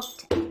and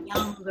looked at the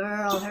young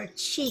girl, her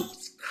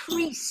cheeks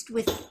creased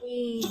with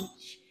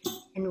age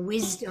and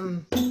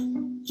wisdom,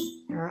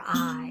 her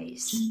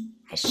eyes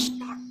as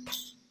sharp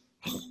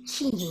and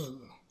keen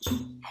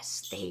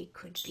as they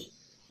could be.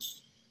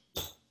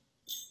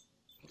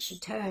 And she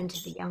turned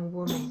to the young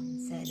woman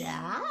and said,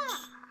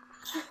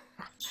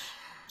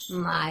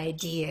 my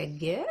dear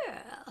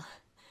girl,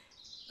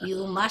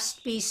 you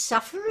must be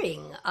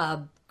suffering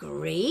a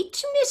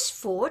great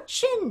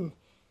misfortune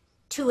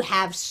to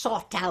have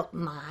sought out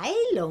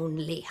my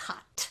lonely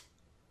hut.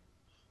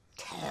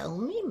 Tell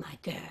me, my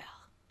girl,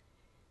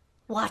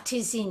 what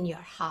is in your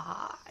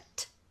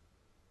heart?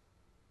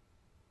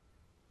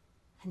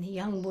 And the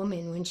young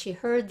woman, when she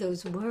heard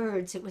those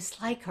words, it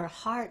was like her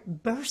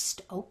heart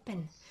burst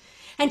open,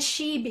 and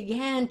she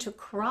began to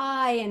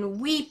cry and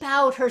weep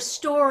out her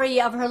story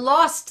of her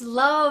lost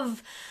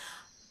love,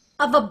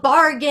 of a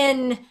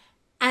bargain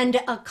and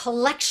a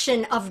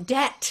collection of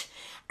debt,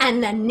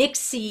 and the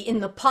Nixie in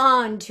the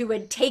pond who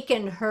had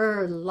taken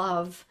her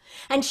love.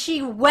 And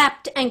she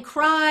wept and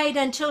cried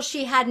until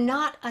she had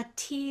not a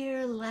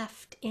tear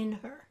left in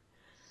her.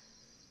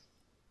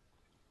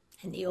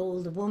 And the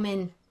old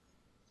woman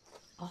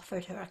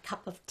offered her a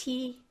cup of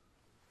tea,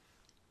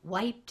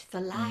 wiped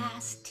the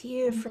last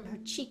tear from her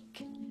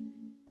cheek,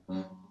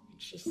 and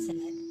she said,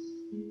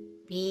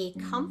 be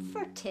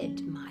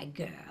comforted, my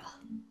girl,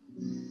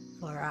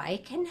 for I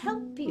can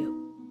help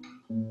you.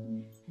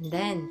 And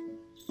then,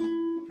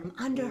 from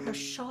under her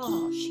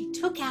shawl, she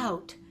took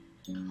out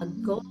a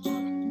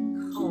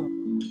golden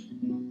comb,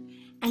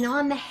 and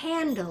on the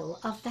handle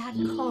of that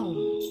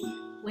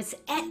comb was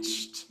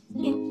etched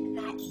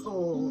into that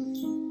gold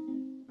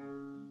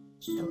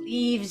the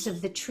leaves of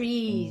the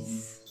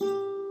trees,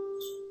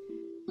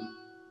 the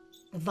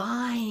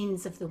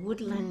vines of the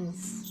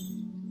woodlands,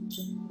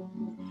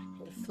 and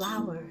the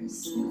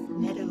flowers of the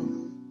meadow.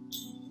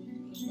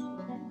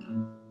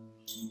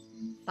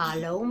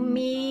 Follow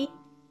me.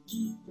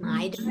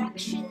 My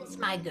directions,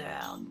 my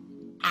girl.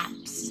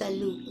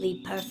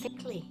 Absolutely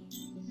perfectly.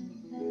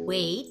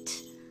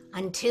 Wait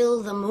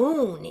until the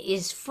moon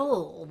is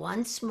full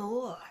once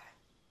more.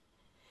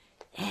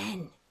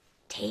 Then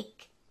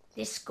take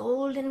this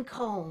golden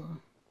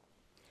comb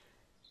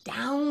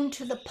down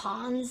to the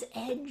pond's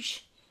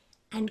edge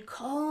and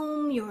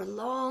comb your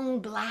long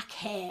black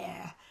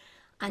hair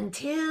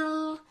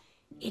until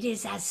it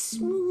is as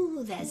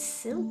smooth as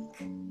silk.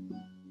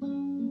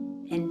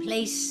 Then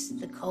place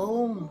the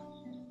comb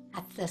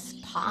at the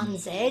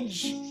pond's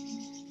edge.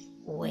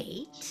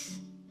 Wait.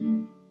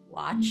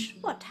 Watch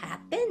what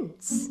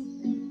happens.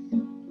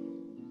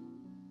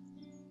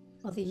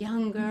 Well, the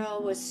young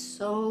girl was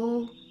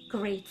so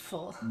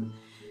grateful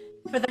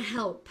for the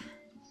help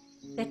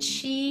that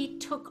she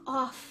took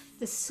off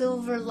the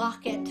silver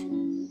locket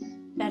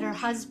that her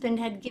husband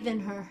had given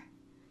her,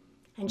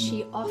 and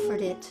she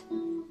offered it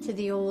to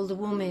the old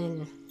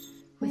woman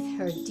with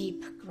her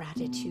deep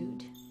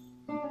gratitude.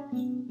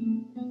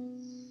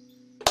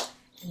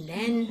 And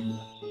then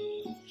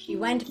she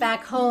went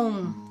back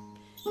home.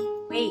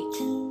 Wait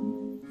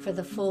for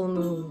the full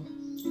moon.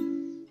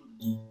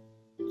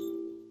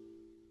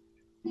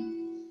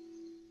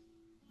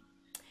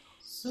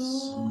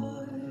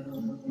 Soil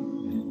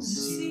and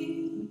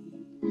sea,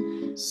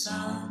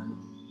 sun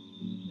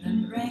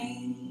and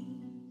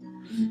rain,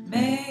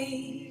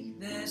 make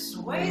this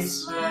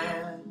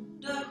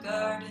wasteland a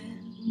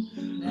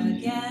garden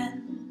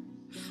again.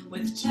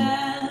 With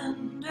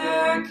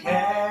tender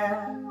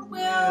care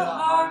we'll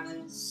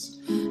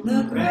harvest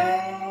the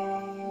grain.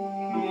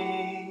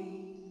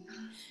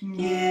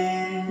 Give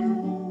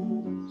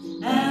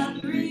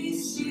and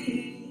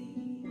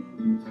receive.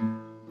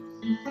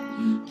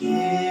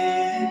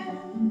 Give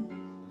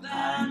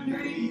and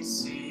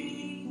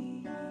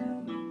receive.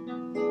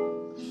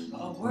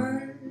 A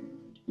word,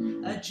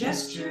 a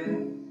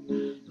gesture,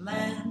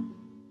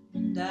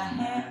 lend a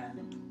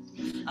hand,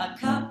 a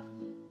cup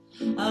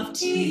of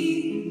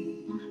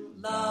tea,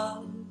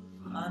 love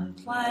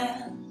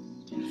unplanned.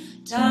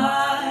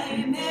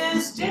 Time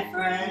is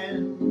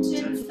different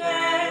in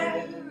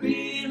fairyland.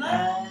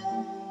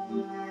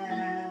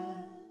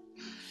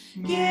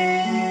 Give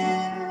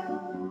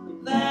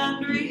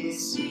and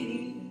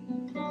receive.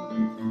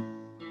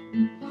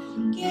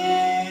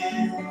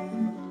 Give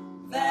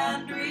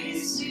and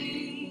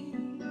receive.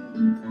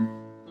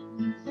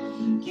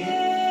 Give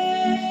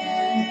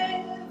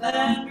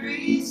and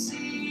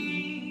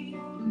receive.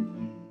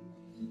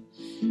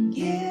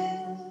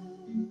 Give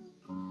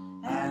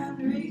and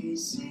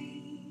receive.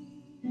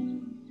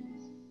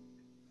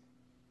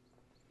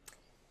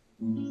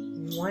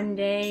 One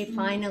day,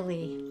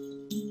 finally,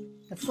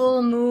 the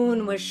full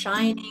moon was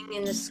shining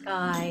in the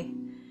sky,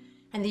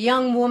 and the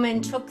young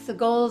woman took the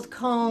gold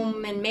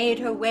comb and made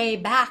her way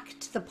back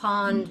to the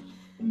pond,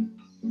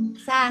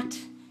 sat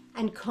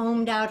and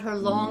combed out her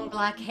long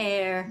black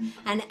hair,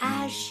 and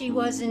as she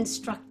was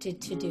instructed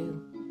to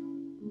do,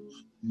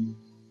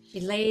 she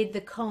laid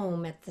the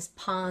comb at the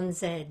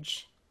pond's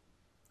edge.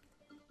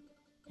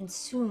 And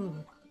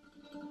soon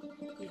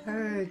we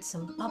heard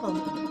some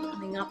bubbling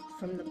coming up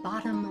from the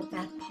bottom of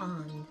that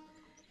pond.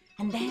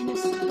 And then a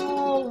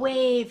small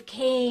wave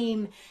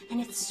came and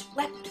it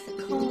swept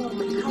the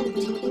comb out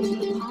into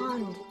the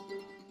pond.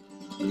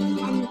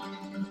 And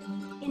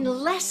in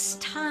less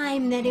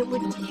time than it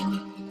would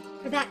take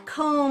for that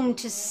comb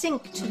to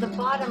sink to the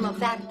bottom of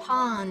that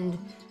pond,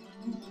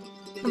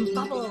 some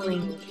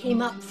bubbling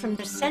came up from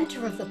the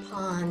center of the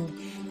pond,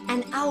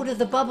 and out of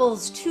the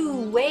bubbles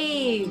 2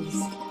 waves.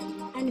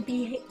 And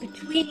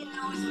between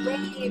those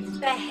waves,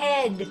 the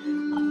head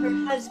of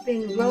her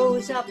husband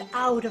rose up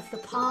out of the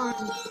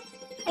pond.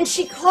 And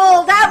she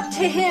called out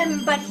to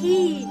him, but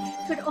he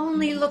could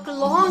only look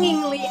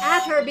longingly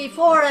at her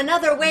before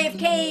another wave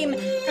came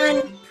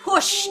and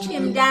pushed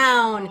him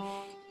down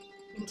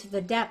into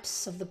the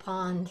depths of the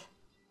pond.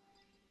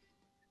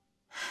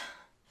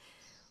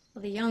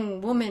 Well, the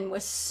young woman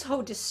was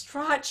so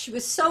distraught. She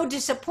was so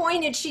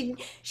disappointed. She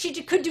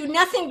could do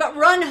nothing but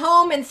run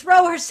home and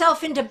throw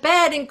herself into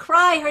bed and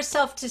cry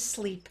herself to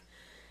sleep.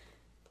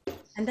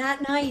 And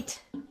that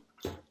night,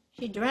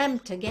 she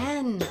dreamt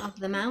again of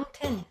the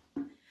mountain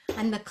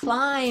and the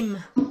climb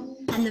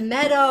and the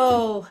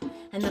meadow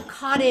and the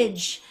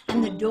cottage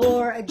and the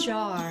door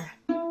ajar.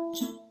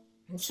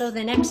 And so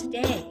the next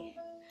day,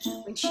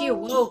 when she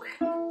awoke,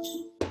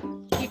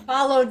 she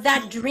followed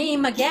that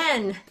dream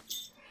again.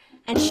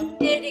 And she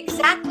did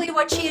exactly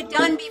what she had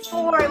done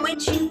before, and when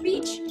she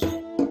reached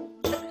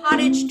the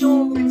cottage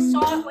door and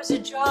saw it was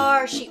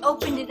ajar, she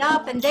opened it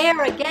up, and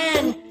there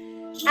again,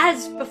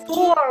 as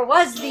before,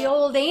 was the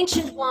old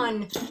ancient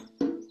one,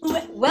 who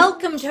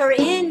welcomed her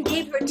in,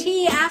 gave her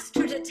tea, asked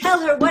her to tell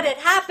her what had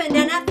happened,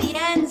 and at the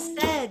end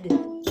said,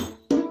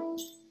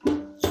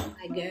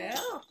 "My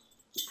girl,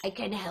 I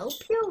can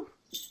help you."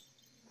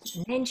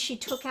 And then she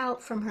took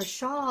out from her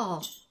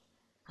shawl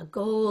a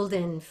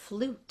golden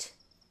flute.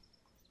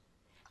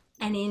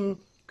 And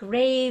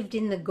engraved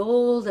in the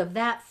gold of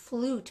that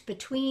flute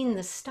between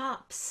the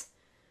stops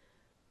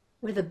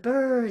were the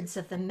birds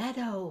of the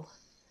meadow,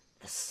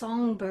 the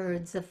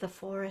songbirds of the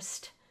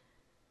forest.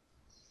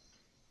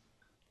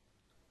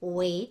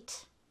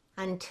 "Wait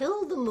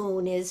until the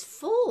moon is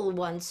full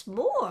once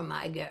more,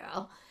 my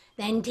girl.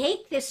 Then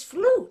take this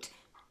flute.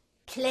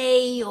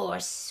 Play your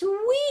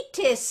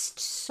sweetest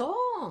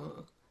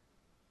song.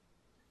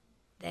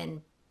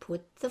 Then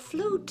put the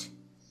flute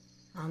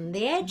on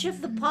the edge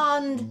of the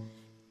pond.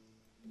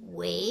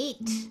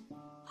 Wait,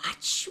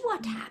 watch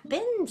what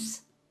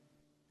happens."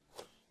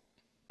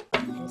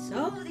 And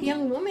so the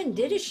young woman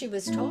did as she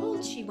was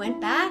told. She went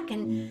back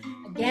and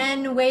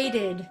again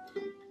waited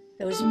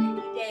those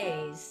many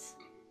days.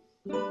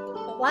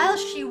 But while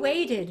she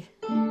waited,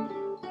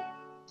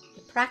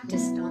 she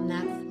practiced on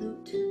that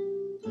flute.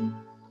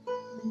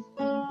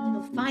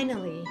 Until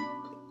finally,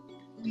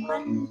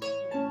 one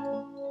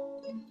day,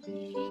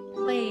 she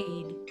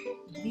played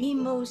the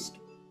most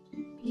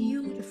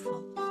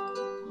beautiful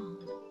song.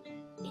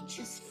 It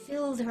just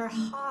filled her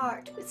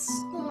heart with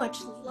so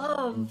much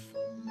love.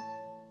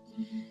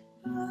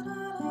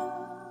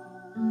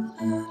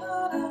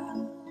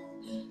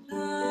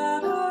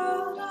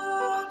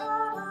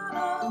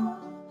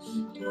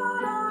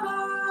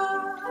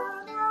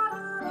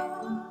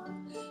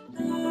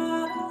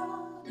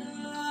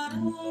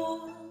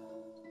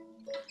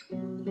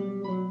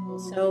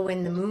 So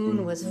when the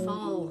moon was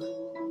full,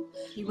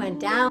 she went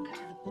down to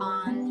the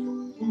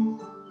pond.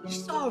 She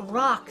saw a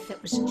rock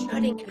that was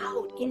jutting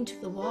out into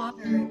the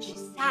water, and she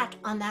sat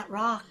on that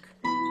rock.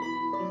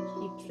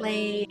 She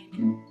played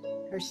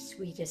her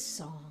sweetest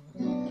song.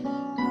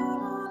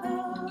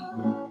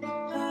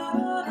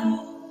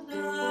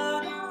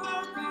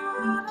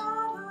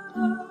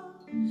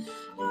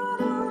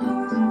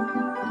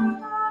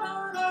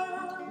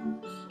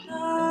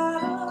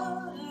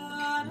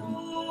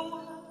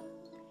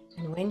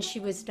 And when she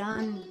was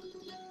done,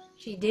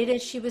 she did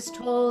as she was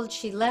told.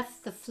 She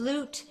left the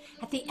flute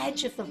at the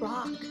edge of the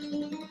rock.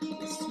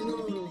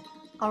 Soon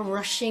a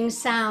rushing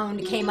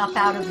sound came up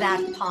out of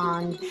that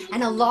pond,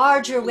 and a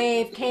larger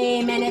wave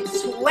came, and it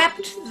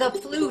swept the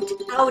flute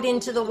out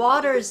into the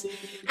waters.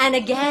 And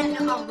again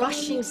a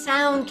rushing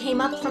sound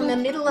came up from the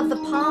middle of the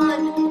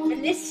pond,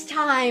 and this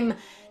time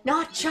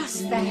not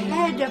just the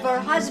head of her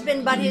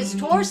husband, but his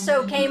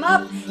torso came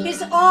up,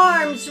 his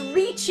arms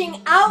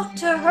reaching out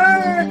to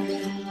her.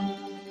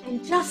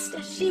 And just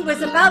as she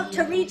was about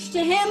to reach to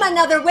him,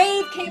 another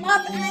wave came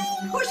up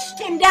and pushed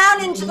him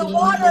down into the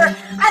water.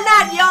 And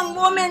that young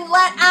woman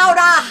let out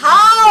a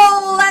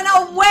howl and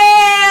a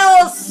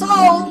wail so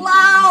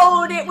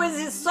loud, it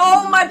was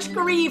so much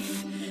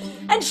grief.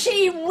 And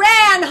she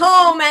ran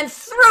home and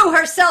threw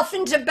herself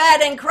into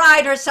bed and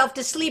cried herself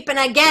to sleep, and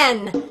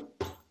again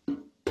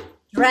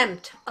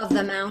dreamt of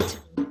the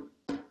mountain.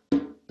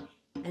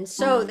 And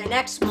so the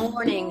next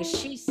morning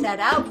she set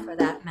out for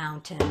that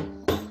mountain.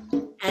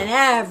 And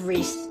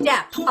every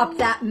step up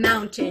that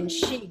mountain,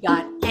 she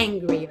got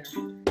angrier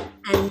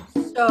and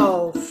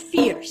so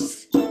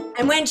fierce.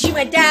 And when she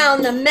went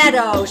down the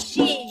meadow,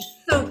 she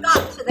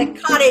got to the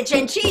cottage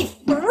and she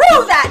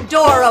threw that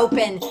door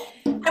open.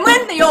 And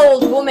when the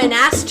old woman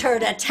asked her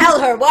to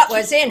tell her what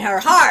was in her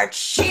heart,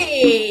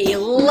 she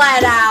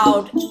let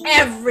out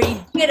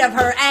every bit of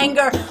her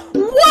anger.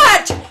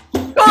 "What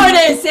good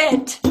is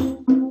it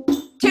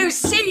to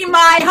see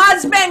my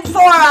husband for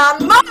a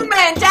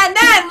moment and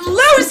then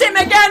lose him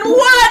again?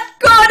 What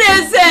good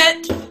is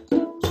it?"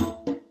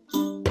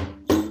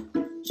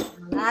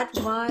 That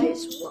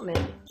wise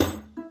woman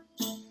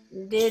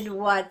did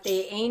what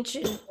the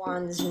ancient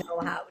ones know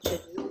how to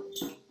do.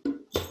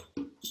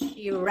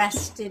 She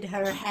rested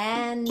her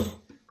hand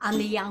on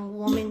the young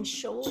woman's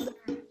shoulder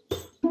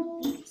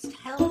and just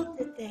held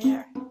it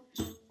there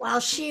while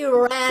she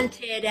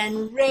ranted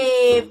and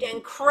raved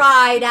and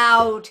cried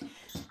out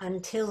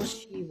until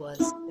she was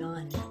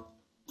done.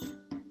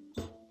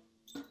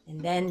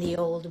 And then the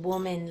old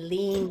woman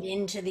leaned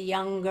into the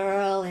young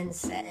girl and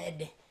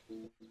said,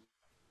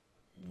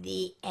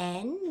 "The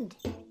end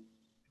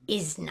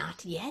is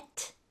not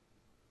yet,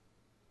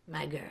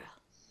 my girl.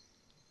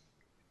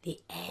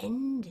 The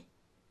end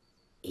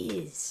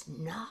is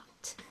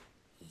not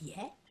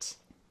yet."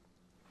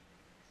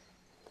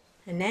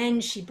 And then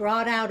she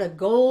brought out a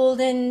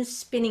golden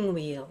spinning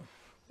wheel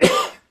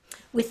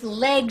with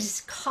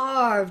legs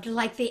carved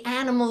like the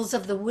animals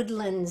of the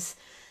woodlands,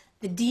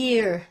 the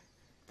deer,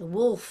 the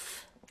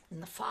wolf,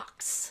 and the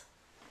fox.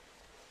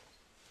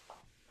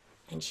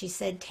 And she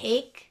said,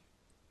 "Take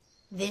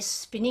this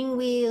spinning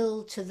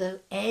wheel to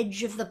the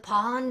edge of the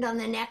pond on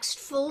the next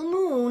full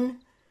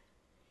moon.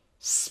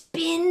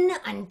 Spin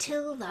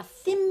until the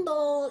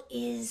thimble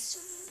is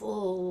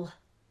full.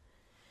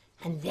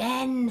 And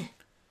then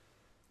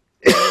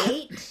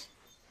wait,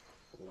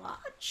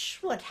 watch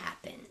what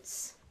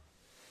happens."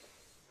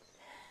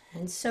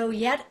 And so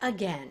yet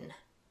again,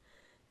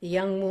 the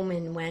young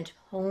woman went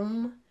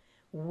home,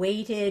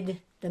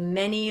 waited the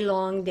many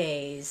long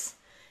days,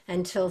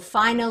 until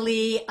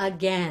finally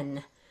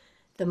again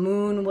the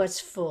moon was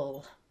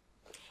full.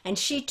 And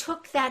she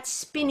took that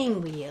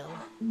spinning wheel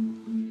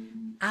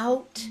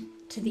out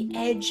to the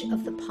edge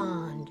of the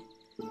pond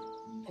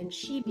and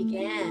she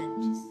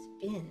began to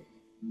spin.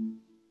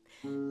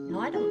 Now,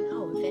 I don't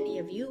know if any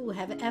of you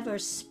have ever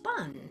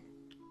spun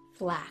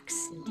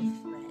flax into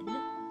thread,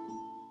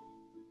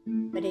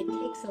 but it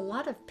takes a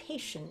lot of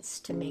patience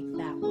to make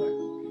that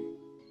work.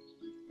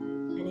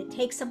 And it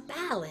takes a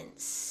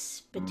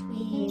balance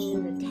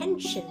between the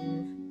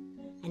tension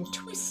and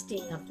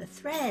twisting of the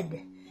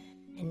thread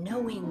and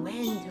knowing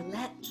when to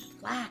let the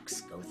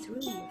flax go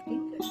through your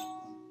fingers.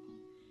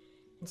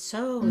 And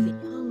so the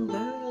young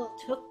girl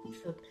took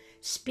the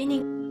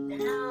spinning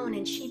down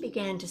and she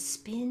began to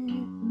spin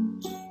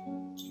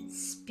and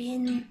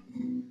spin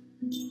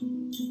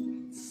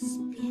and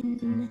spin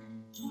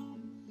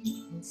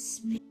and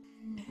spin.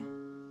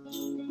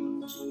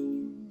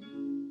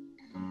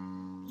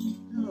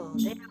 Oh,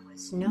 there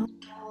was no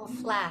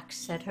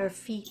flax at her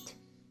feet,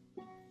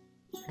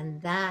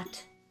 and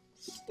that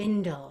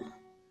spindle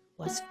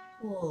was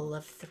full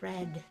of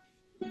thread.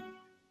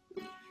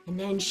 And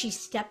then she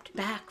stepped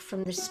back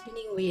from the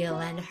spinning wheel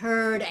and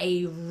heard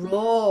a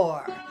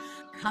roar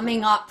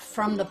coming up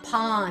from the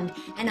pond,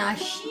 and a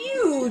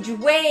huge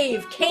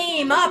wave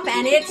came up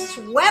and it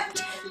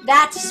swept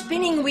that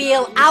spinning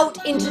wheel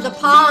out into the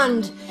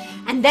pond.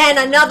 And then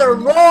another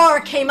roar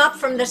came up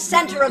from the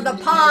center of the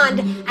pond,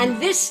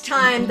 and this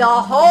time the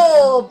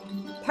whole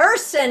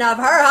person of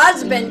her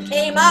husband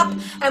came up,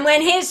 and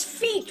when his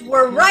feet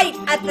were right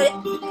at the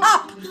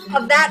top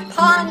of that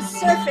pond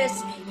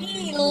surface,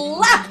 he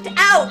leapt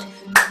out,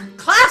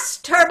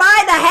 clasped her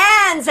by the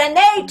hands, and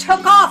they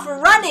took off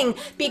running,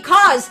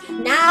 because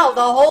now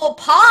the whole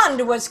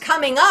pond was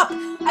coming up,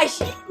 a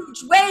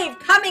huge wave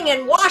coming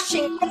and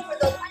washing over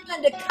the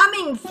land,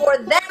 coming for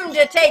them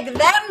to take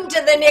them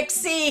to the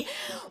Nixie,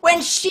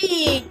 when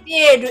she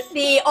did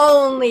the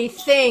only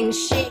thing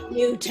she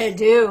knew to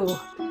do.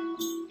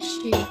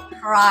 She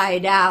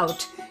cried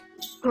out,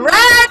 "Grandmother!"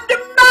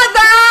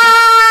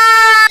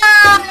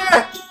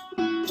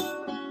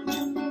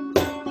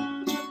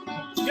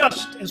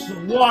 Just as the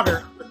water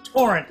of the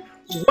torrent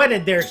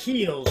wetted their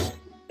heels,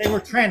 they were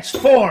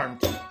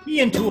transformed, he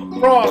into a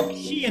frog,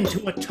 she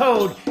into a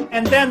toad,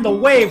 and then the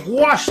wave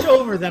washed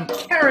over them,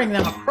 carrying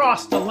them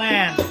across the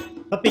land.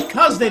 But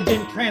because they'd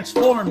been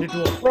transformed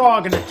into a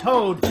frog and a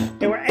toad,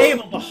 they were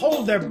able to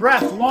hold their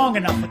breath long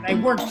enough and they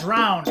weren't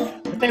drowned.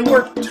 But they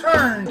were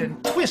turned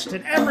and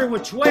twisted every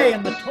which way,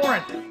 and the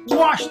torrent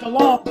washed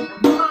along for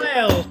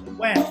miles it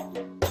went.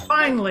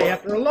 Finally,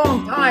 after a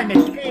long time,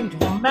 it came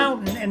to a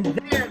mountain, and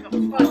there the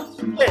flood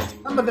split.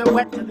 Some of it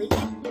went to the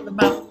east of the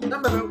mountain,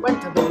 some of it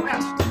went to the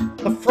west.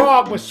 The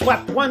frog was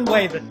swept one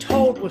way, the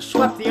toad was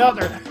swept the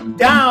other.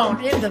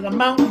 Down into the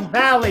mountain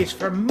valleys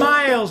for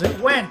miles it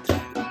went.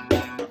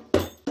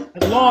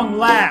 At long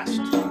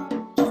last,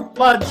 the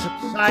flood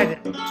subsided,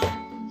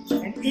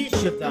 and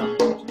each of them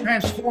was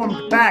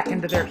transformed back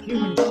into their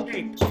human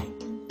shape.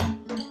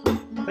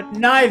 But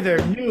neither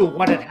knew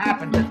what had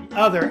happened to the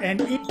other, and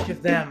each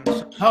of them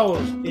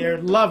supposed their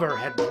lover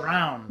had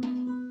drowned.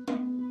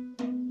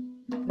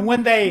 And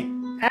when they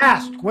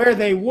asked where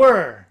they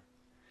were,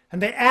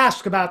 and they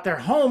asked about their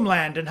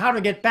homeland and how to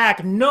get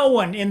back, no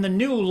one in the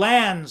new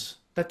lands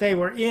that they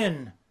were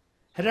in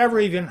had ever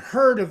even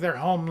heard of their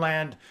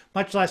homeland,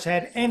 much less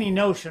had any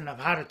notion of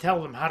how to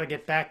tell them how to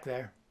get back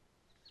there.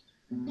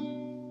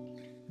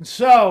 And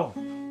so,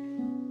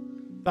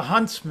 the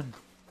huntsman,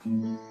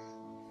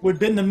 who had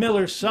been the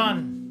miller's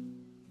son,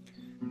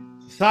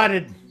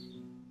 decided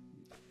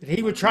that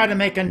he would try to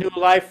make a new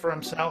life for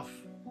himself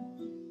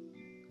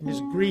in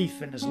his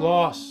grief and his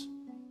loss.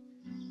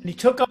 And he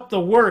took up the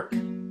work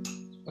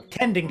of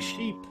tending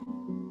sheep,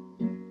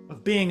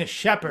 of being a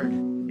shepherd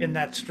in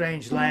that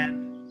strange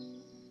land.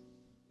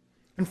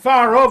 And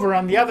far over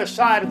on the other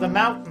side of the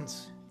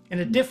mountains, in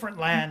a different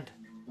land,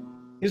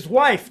 his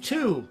wife,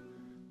 too,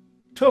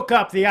 took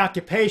up the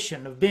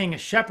occupation of being a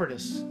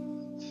shepherdess.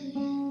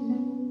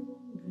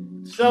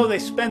 So they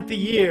spent the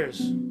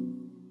years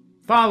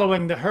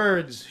following the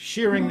herds,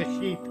 shearing the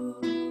sheep,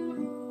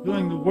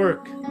 doing the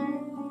work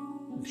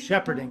of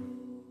shepherding.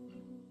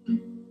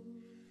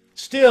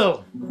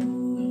 Still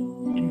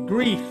in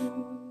grief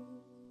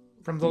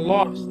from the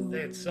loss that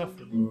they had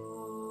suffered.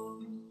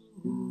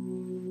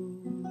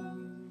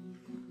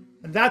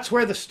 And that's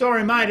where the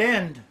story might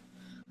end.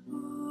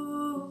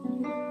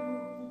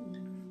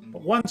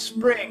 But one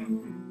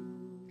spring,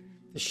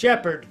 the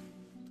shepherd,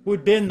 who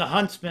had been the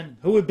huntsman,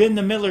 who had been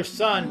the miller's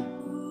son,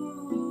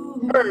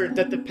 heard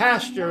that the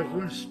pastures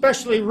were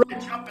especially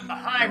rich up in the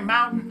high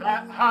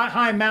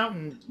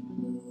mountain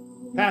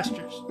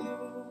pastures.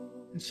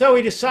 And so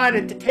he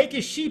decided to take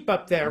his sheep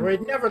up there where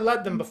he'd never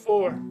led them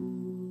before.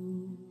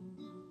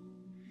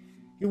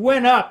 He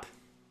went up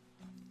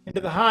into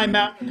the high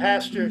mountain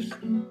pastures.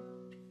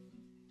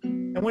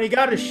 And when he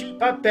got his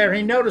sheep up there,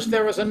 he noticed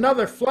there was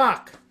another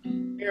flock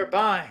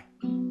nearby.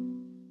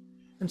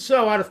 And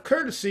so, out of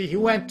courtesy, he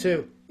went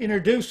to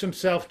introduce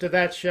himself to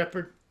that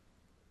shepherd.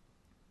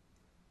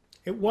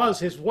 It was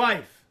his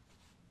wife.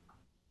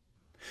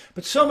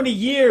 But so many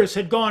years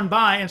had gone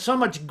by, and so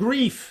much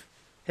grief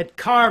had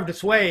carved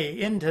its way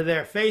into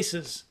their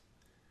faces,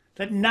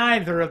 that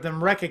neither of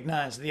them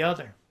recognized the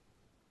other.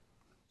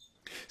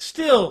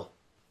 Still,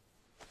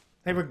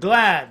 they were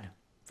glad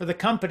for the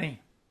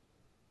company,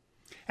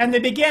 and they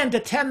began to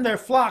tend their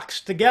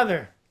flocks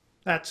together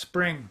that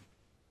spring.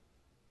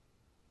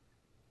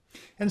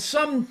 And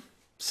some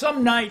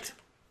night,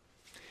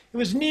 it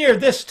was near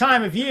this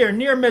time of year,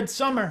 near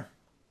midsummer,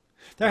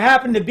 there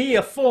happened to be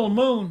a full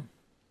moon.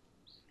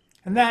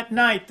 And that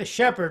night the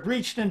shepherd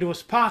reached into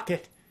his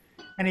pocket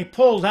and he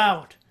pulled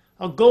out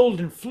a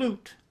golden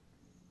flute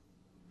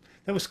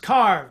that was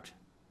carved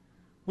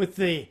with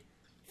the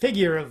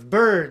figure of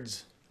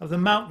birds of the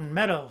mountain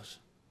meadows.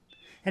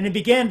 And he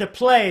began to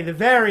play the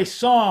very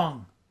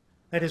song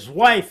that his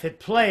wife had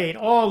played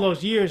all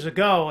those years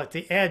ago at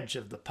the edge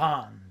of the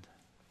pond.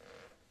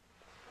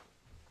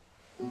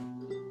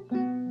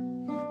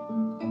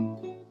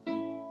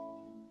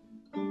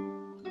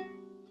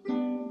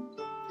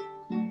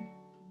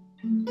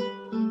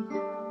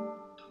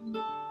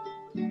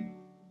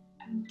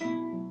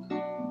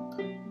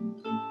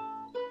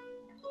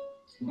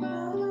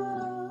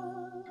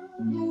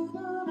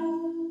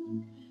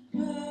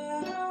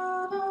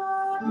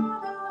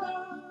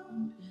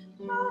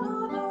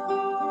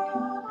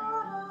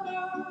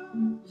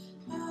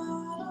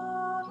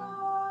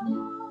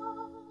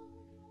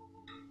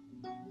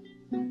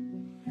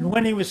 And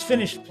when he was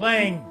finished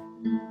playing,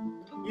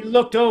 he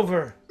looked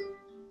over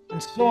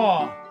and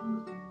saw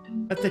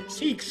that the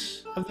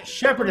cheeks of the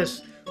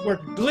shepherdess were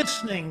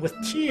glistening with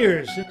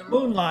tears in the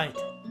moonlight.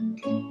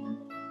 And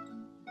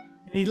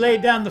he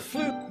laid down the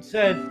flute and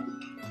said,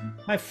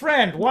 "My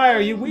friend, why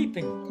are you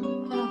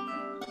weeping?"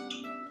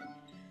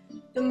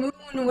 The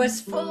moon was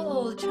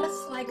full,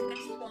 just like this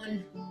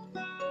one.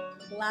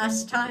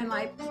 Last time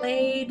I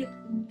played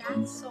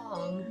that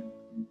song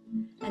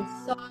and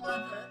saw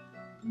the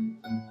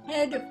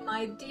head of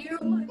my dear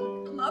one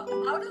come up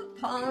out of the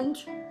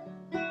pond.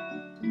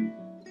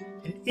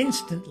 And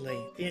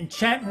instantly the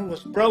enchantment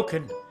was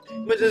broken.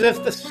 It was as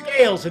if the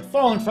scales had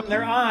fallen from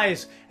their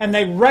eyes, and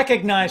they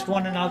recognized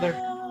one another,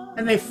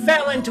 and they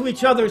fell into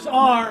each other's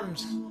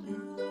arms.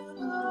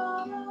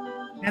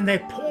 And they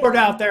poured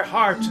out their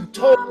hearts and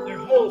told their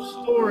whole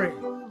story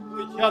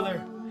to each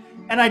other.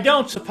 And I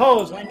don't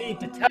suppose I need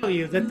to tell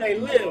you that they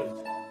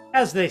lived,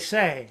 as they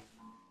say,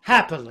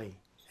 happily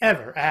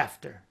ever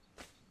after.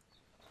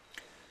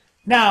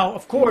 Now,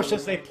 of course,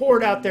 as they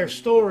poured out their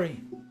story,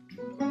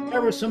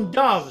 there were some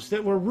doves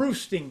that were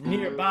roosting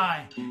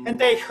nearby, and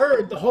they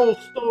heard the whole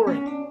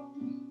story.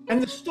 And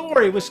the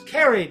story was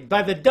carried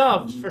by the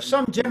doves for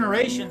some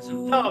generations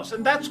of doves,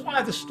 and that's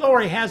why the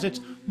story has its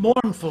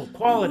mournful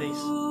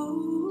qualities.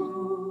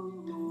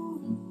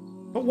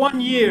 But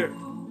one year,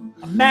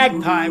 a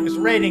magpie was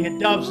raiding a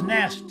dove's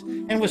nest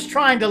and was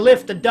trying to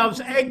lift the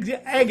dove's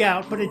egg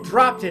out, but it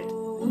dropped it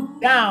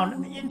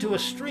down into a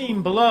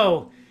stream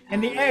below,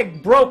 and the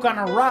egg broke on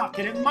a rock,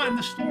 and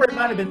the story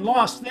might have been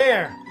lost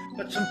there,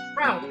 but some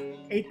trout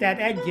ate that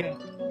egg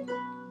yolk.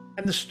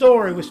 And the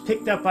story was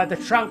picked up by the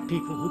trout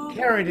people who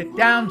carried it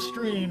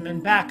downstream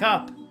and back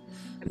up.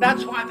 And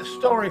that's why the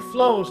story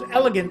flows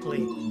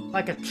elegantly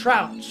like a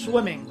trout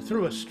swimming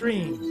through a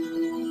stream.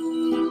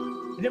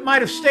 And it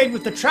might have stayed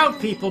with the trout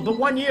people, but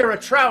one year a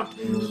trout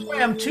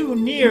swam too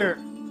near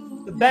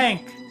the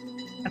bank,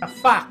 and a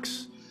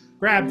fox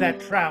grabbed that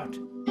trout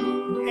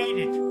and ate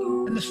it.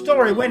 And the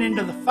story went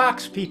into the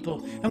fox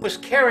people and was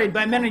carried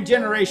by many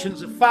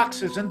generations of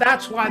foxes, and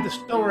that's why the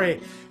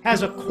story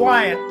has a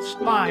quiet,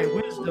 sly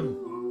wisdom.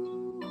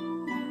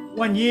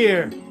 One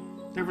year,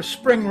 there were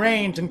spring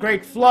rains and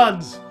great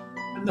floods,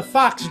 and the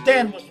fox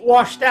den was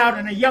washed out,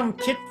 and a young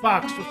kit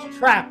fox was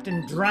trapped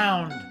and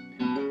drowned.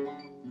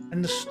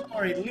 And the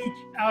story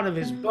leached out of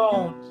his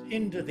bones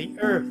into the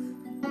earth.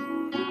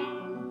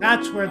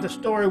 That's where the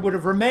story would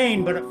have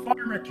remained, but a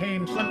farmer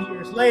came some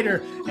years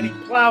later, and he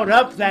plowed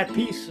up that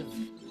piece of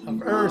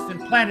earth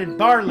and planted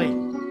barley.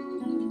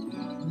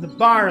 And the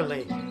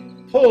barley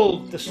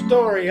pulled the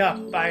story up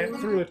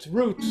through its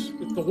roots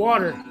with the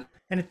water,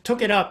 and it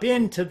took it up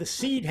into the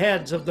seed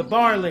heads of the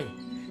barley,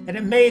 and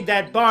it made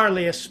that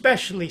barley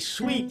especially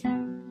sweet.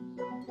 And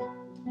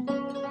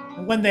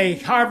when they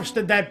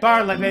harvested that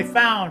barley, they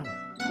found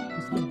it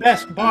was the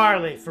best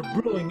barley for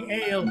brewing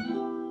ale.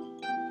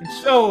 And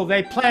so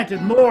they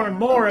planted more and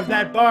more of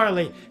that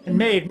barley and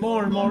made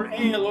more and more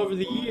ale over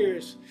the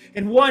years.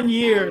 In one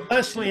year,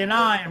 Leslie and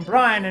I and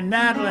Brian and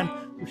Madeline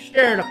we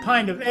shared a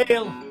pint of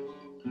ale,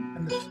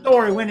 and the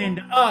story went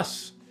into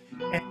us,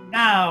 and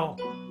now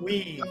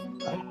we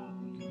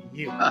own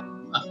you.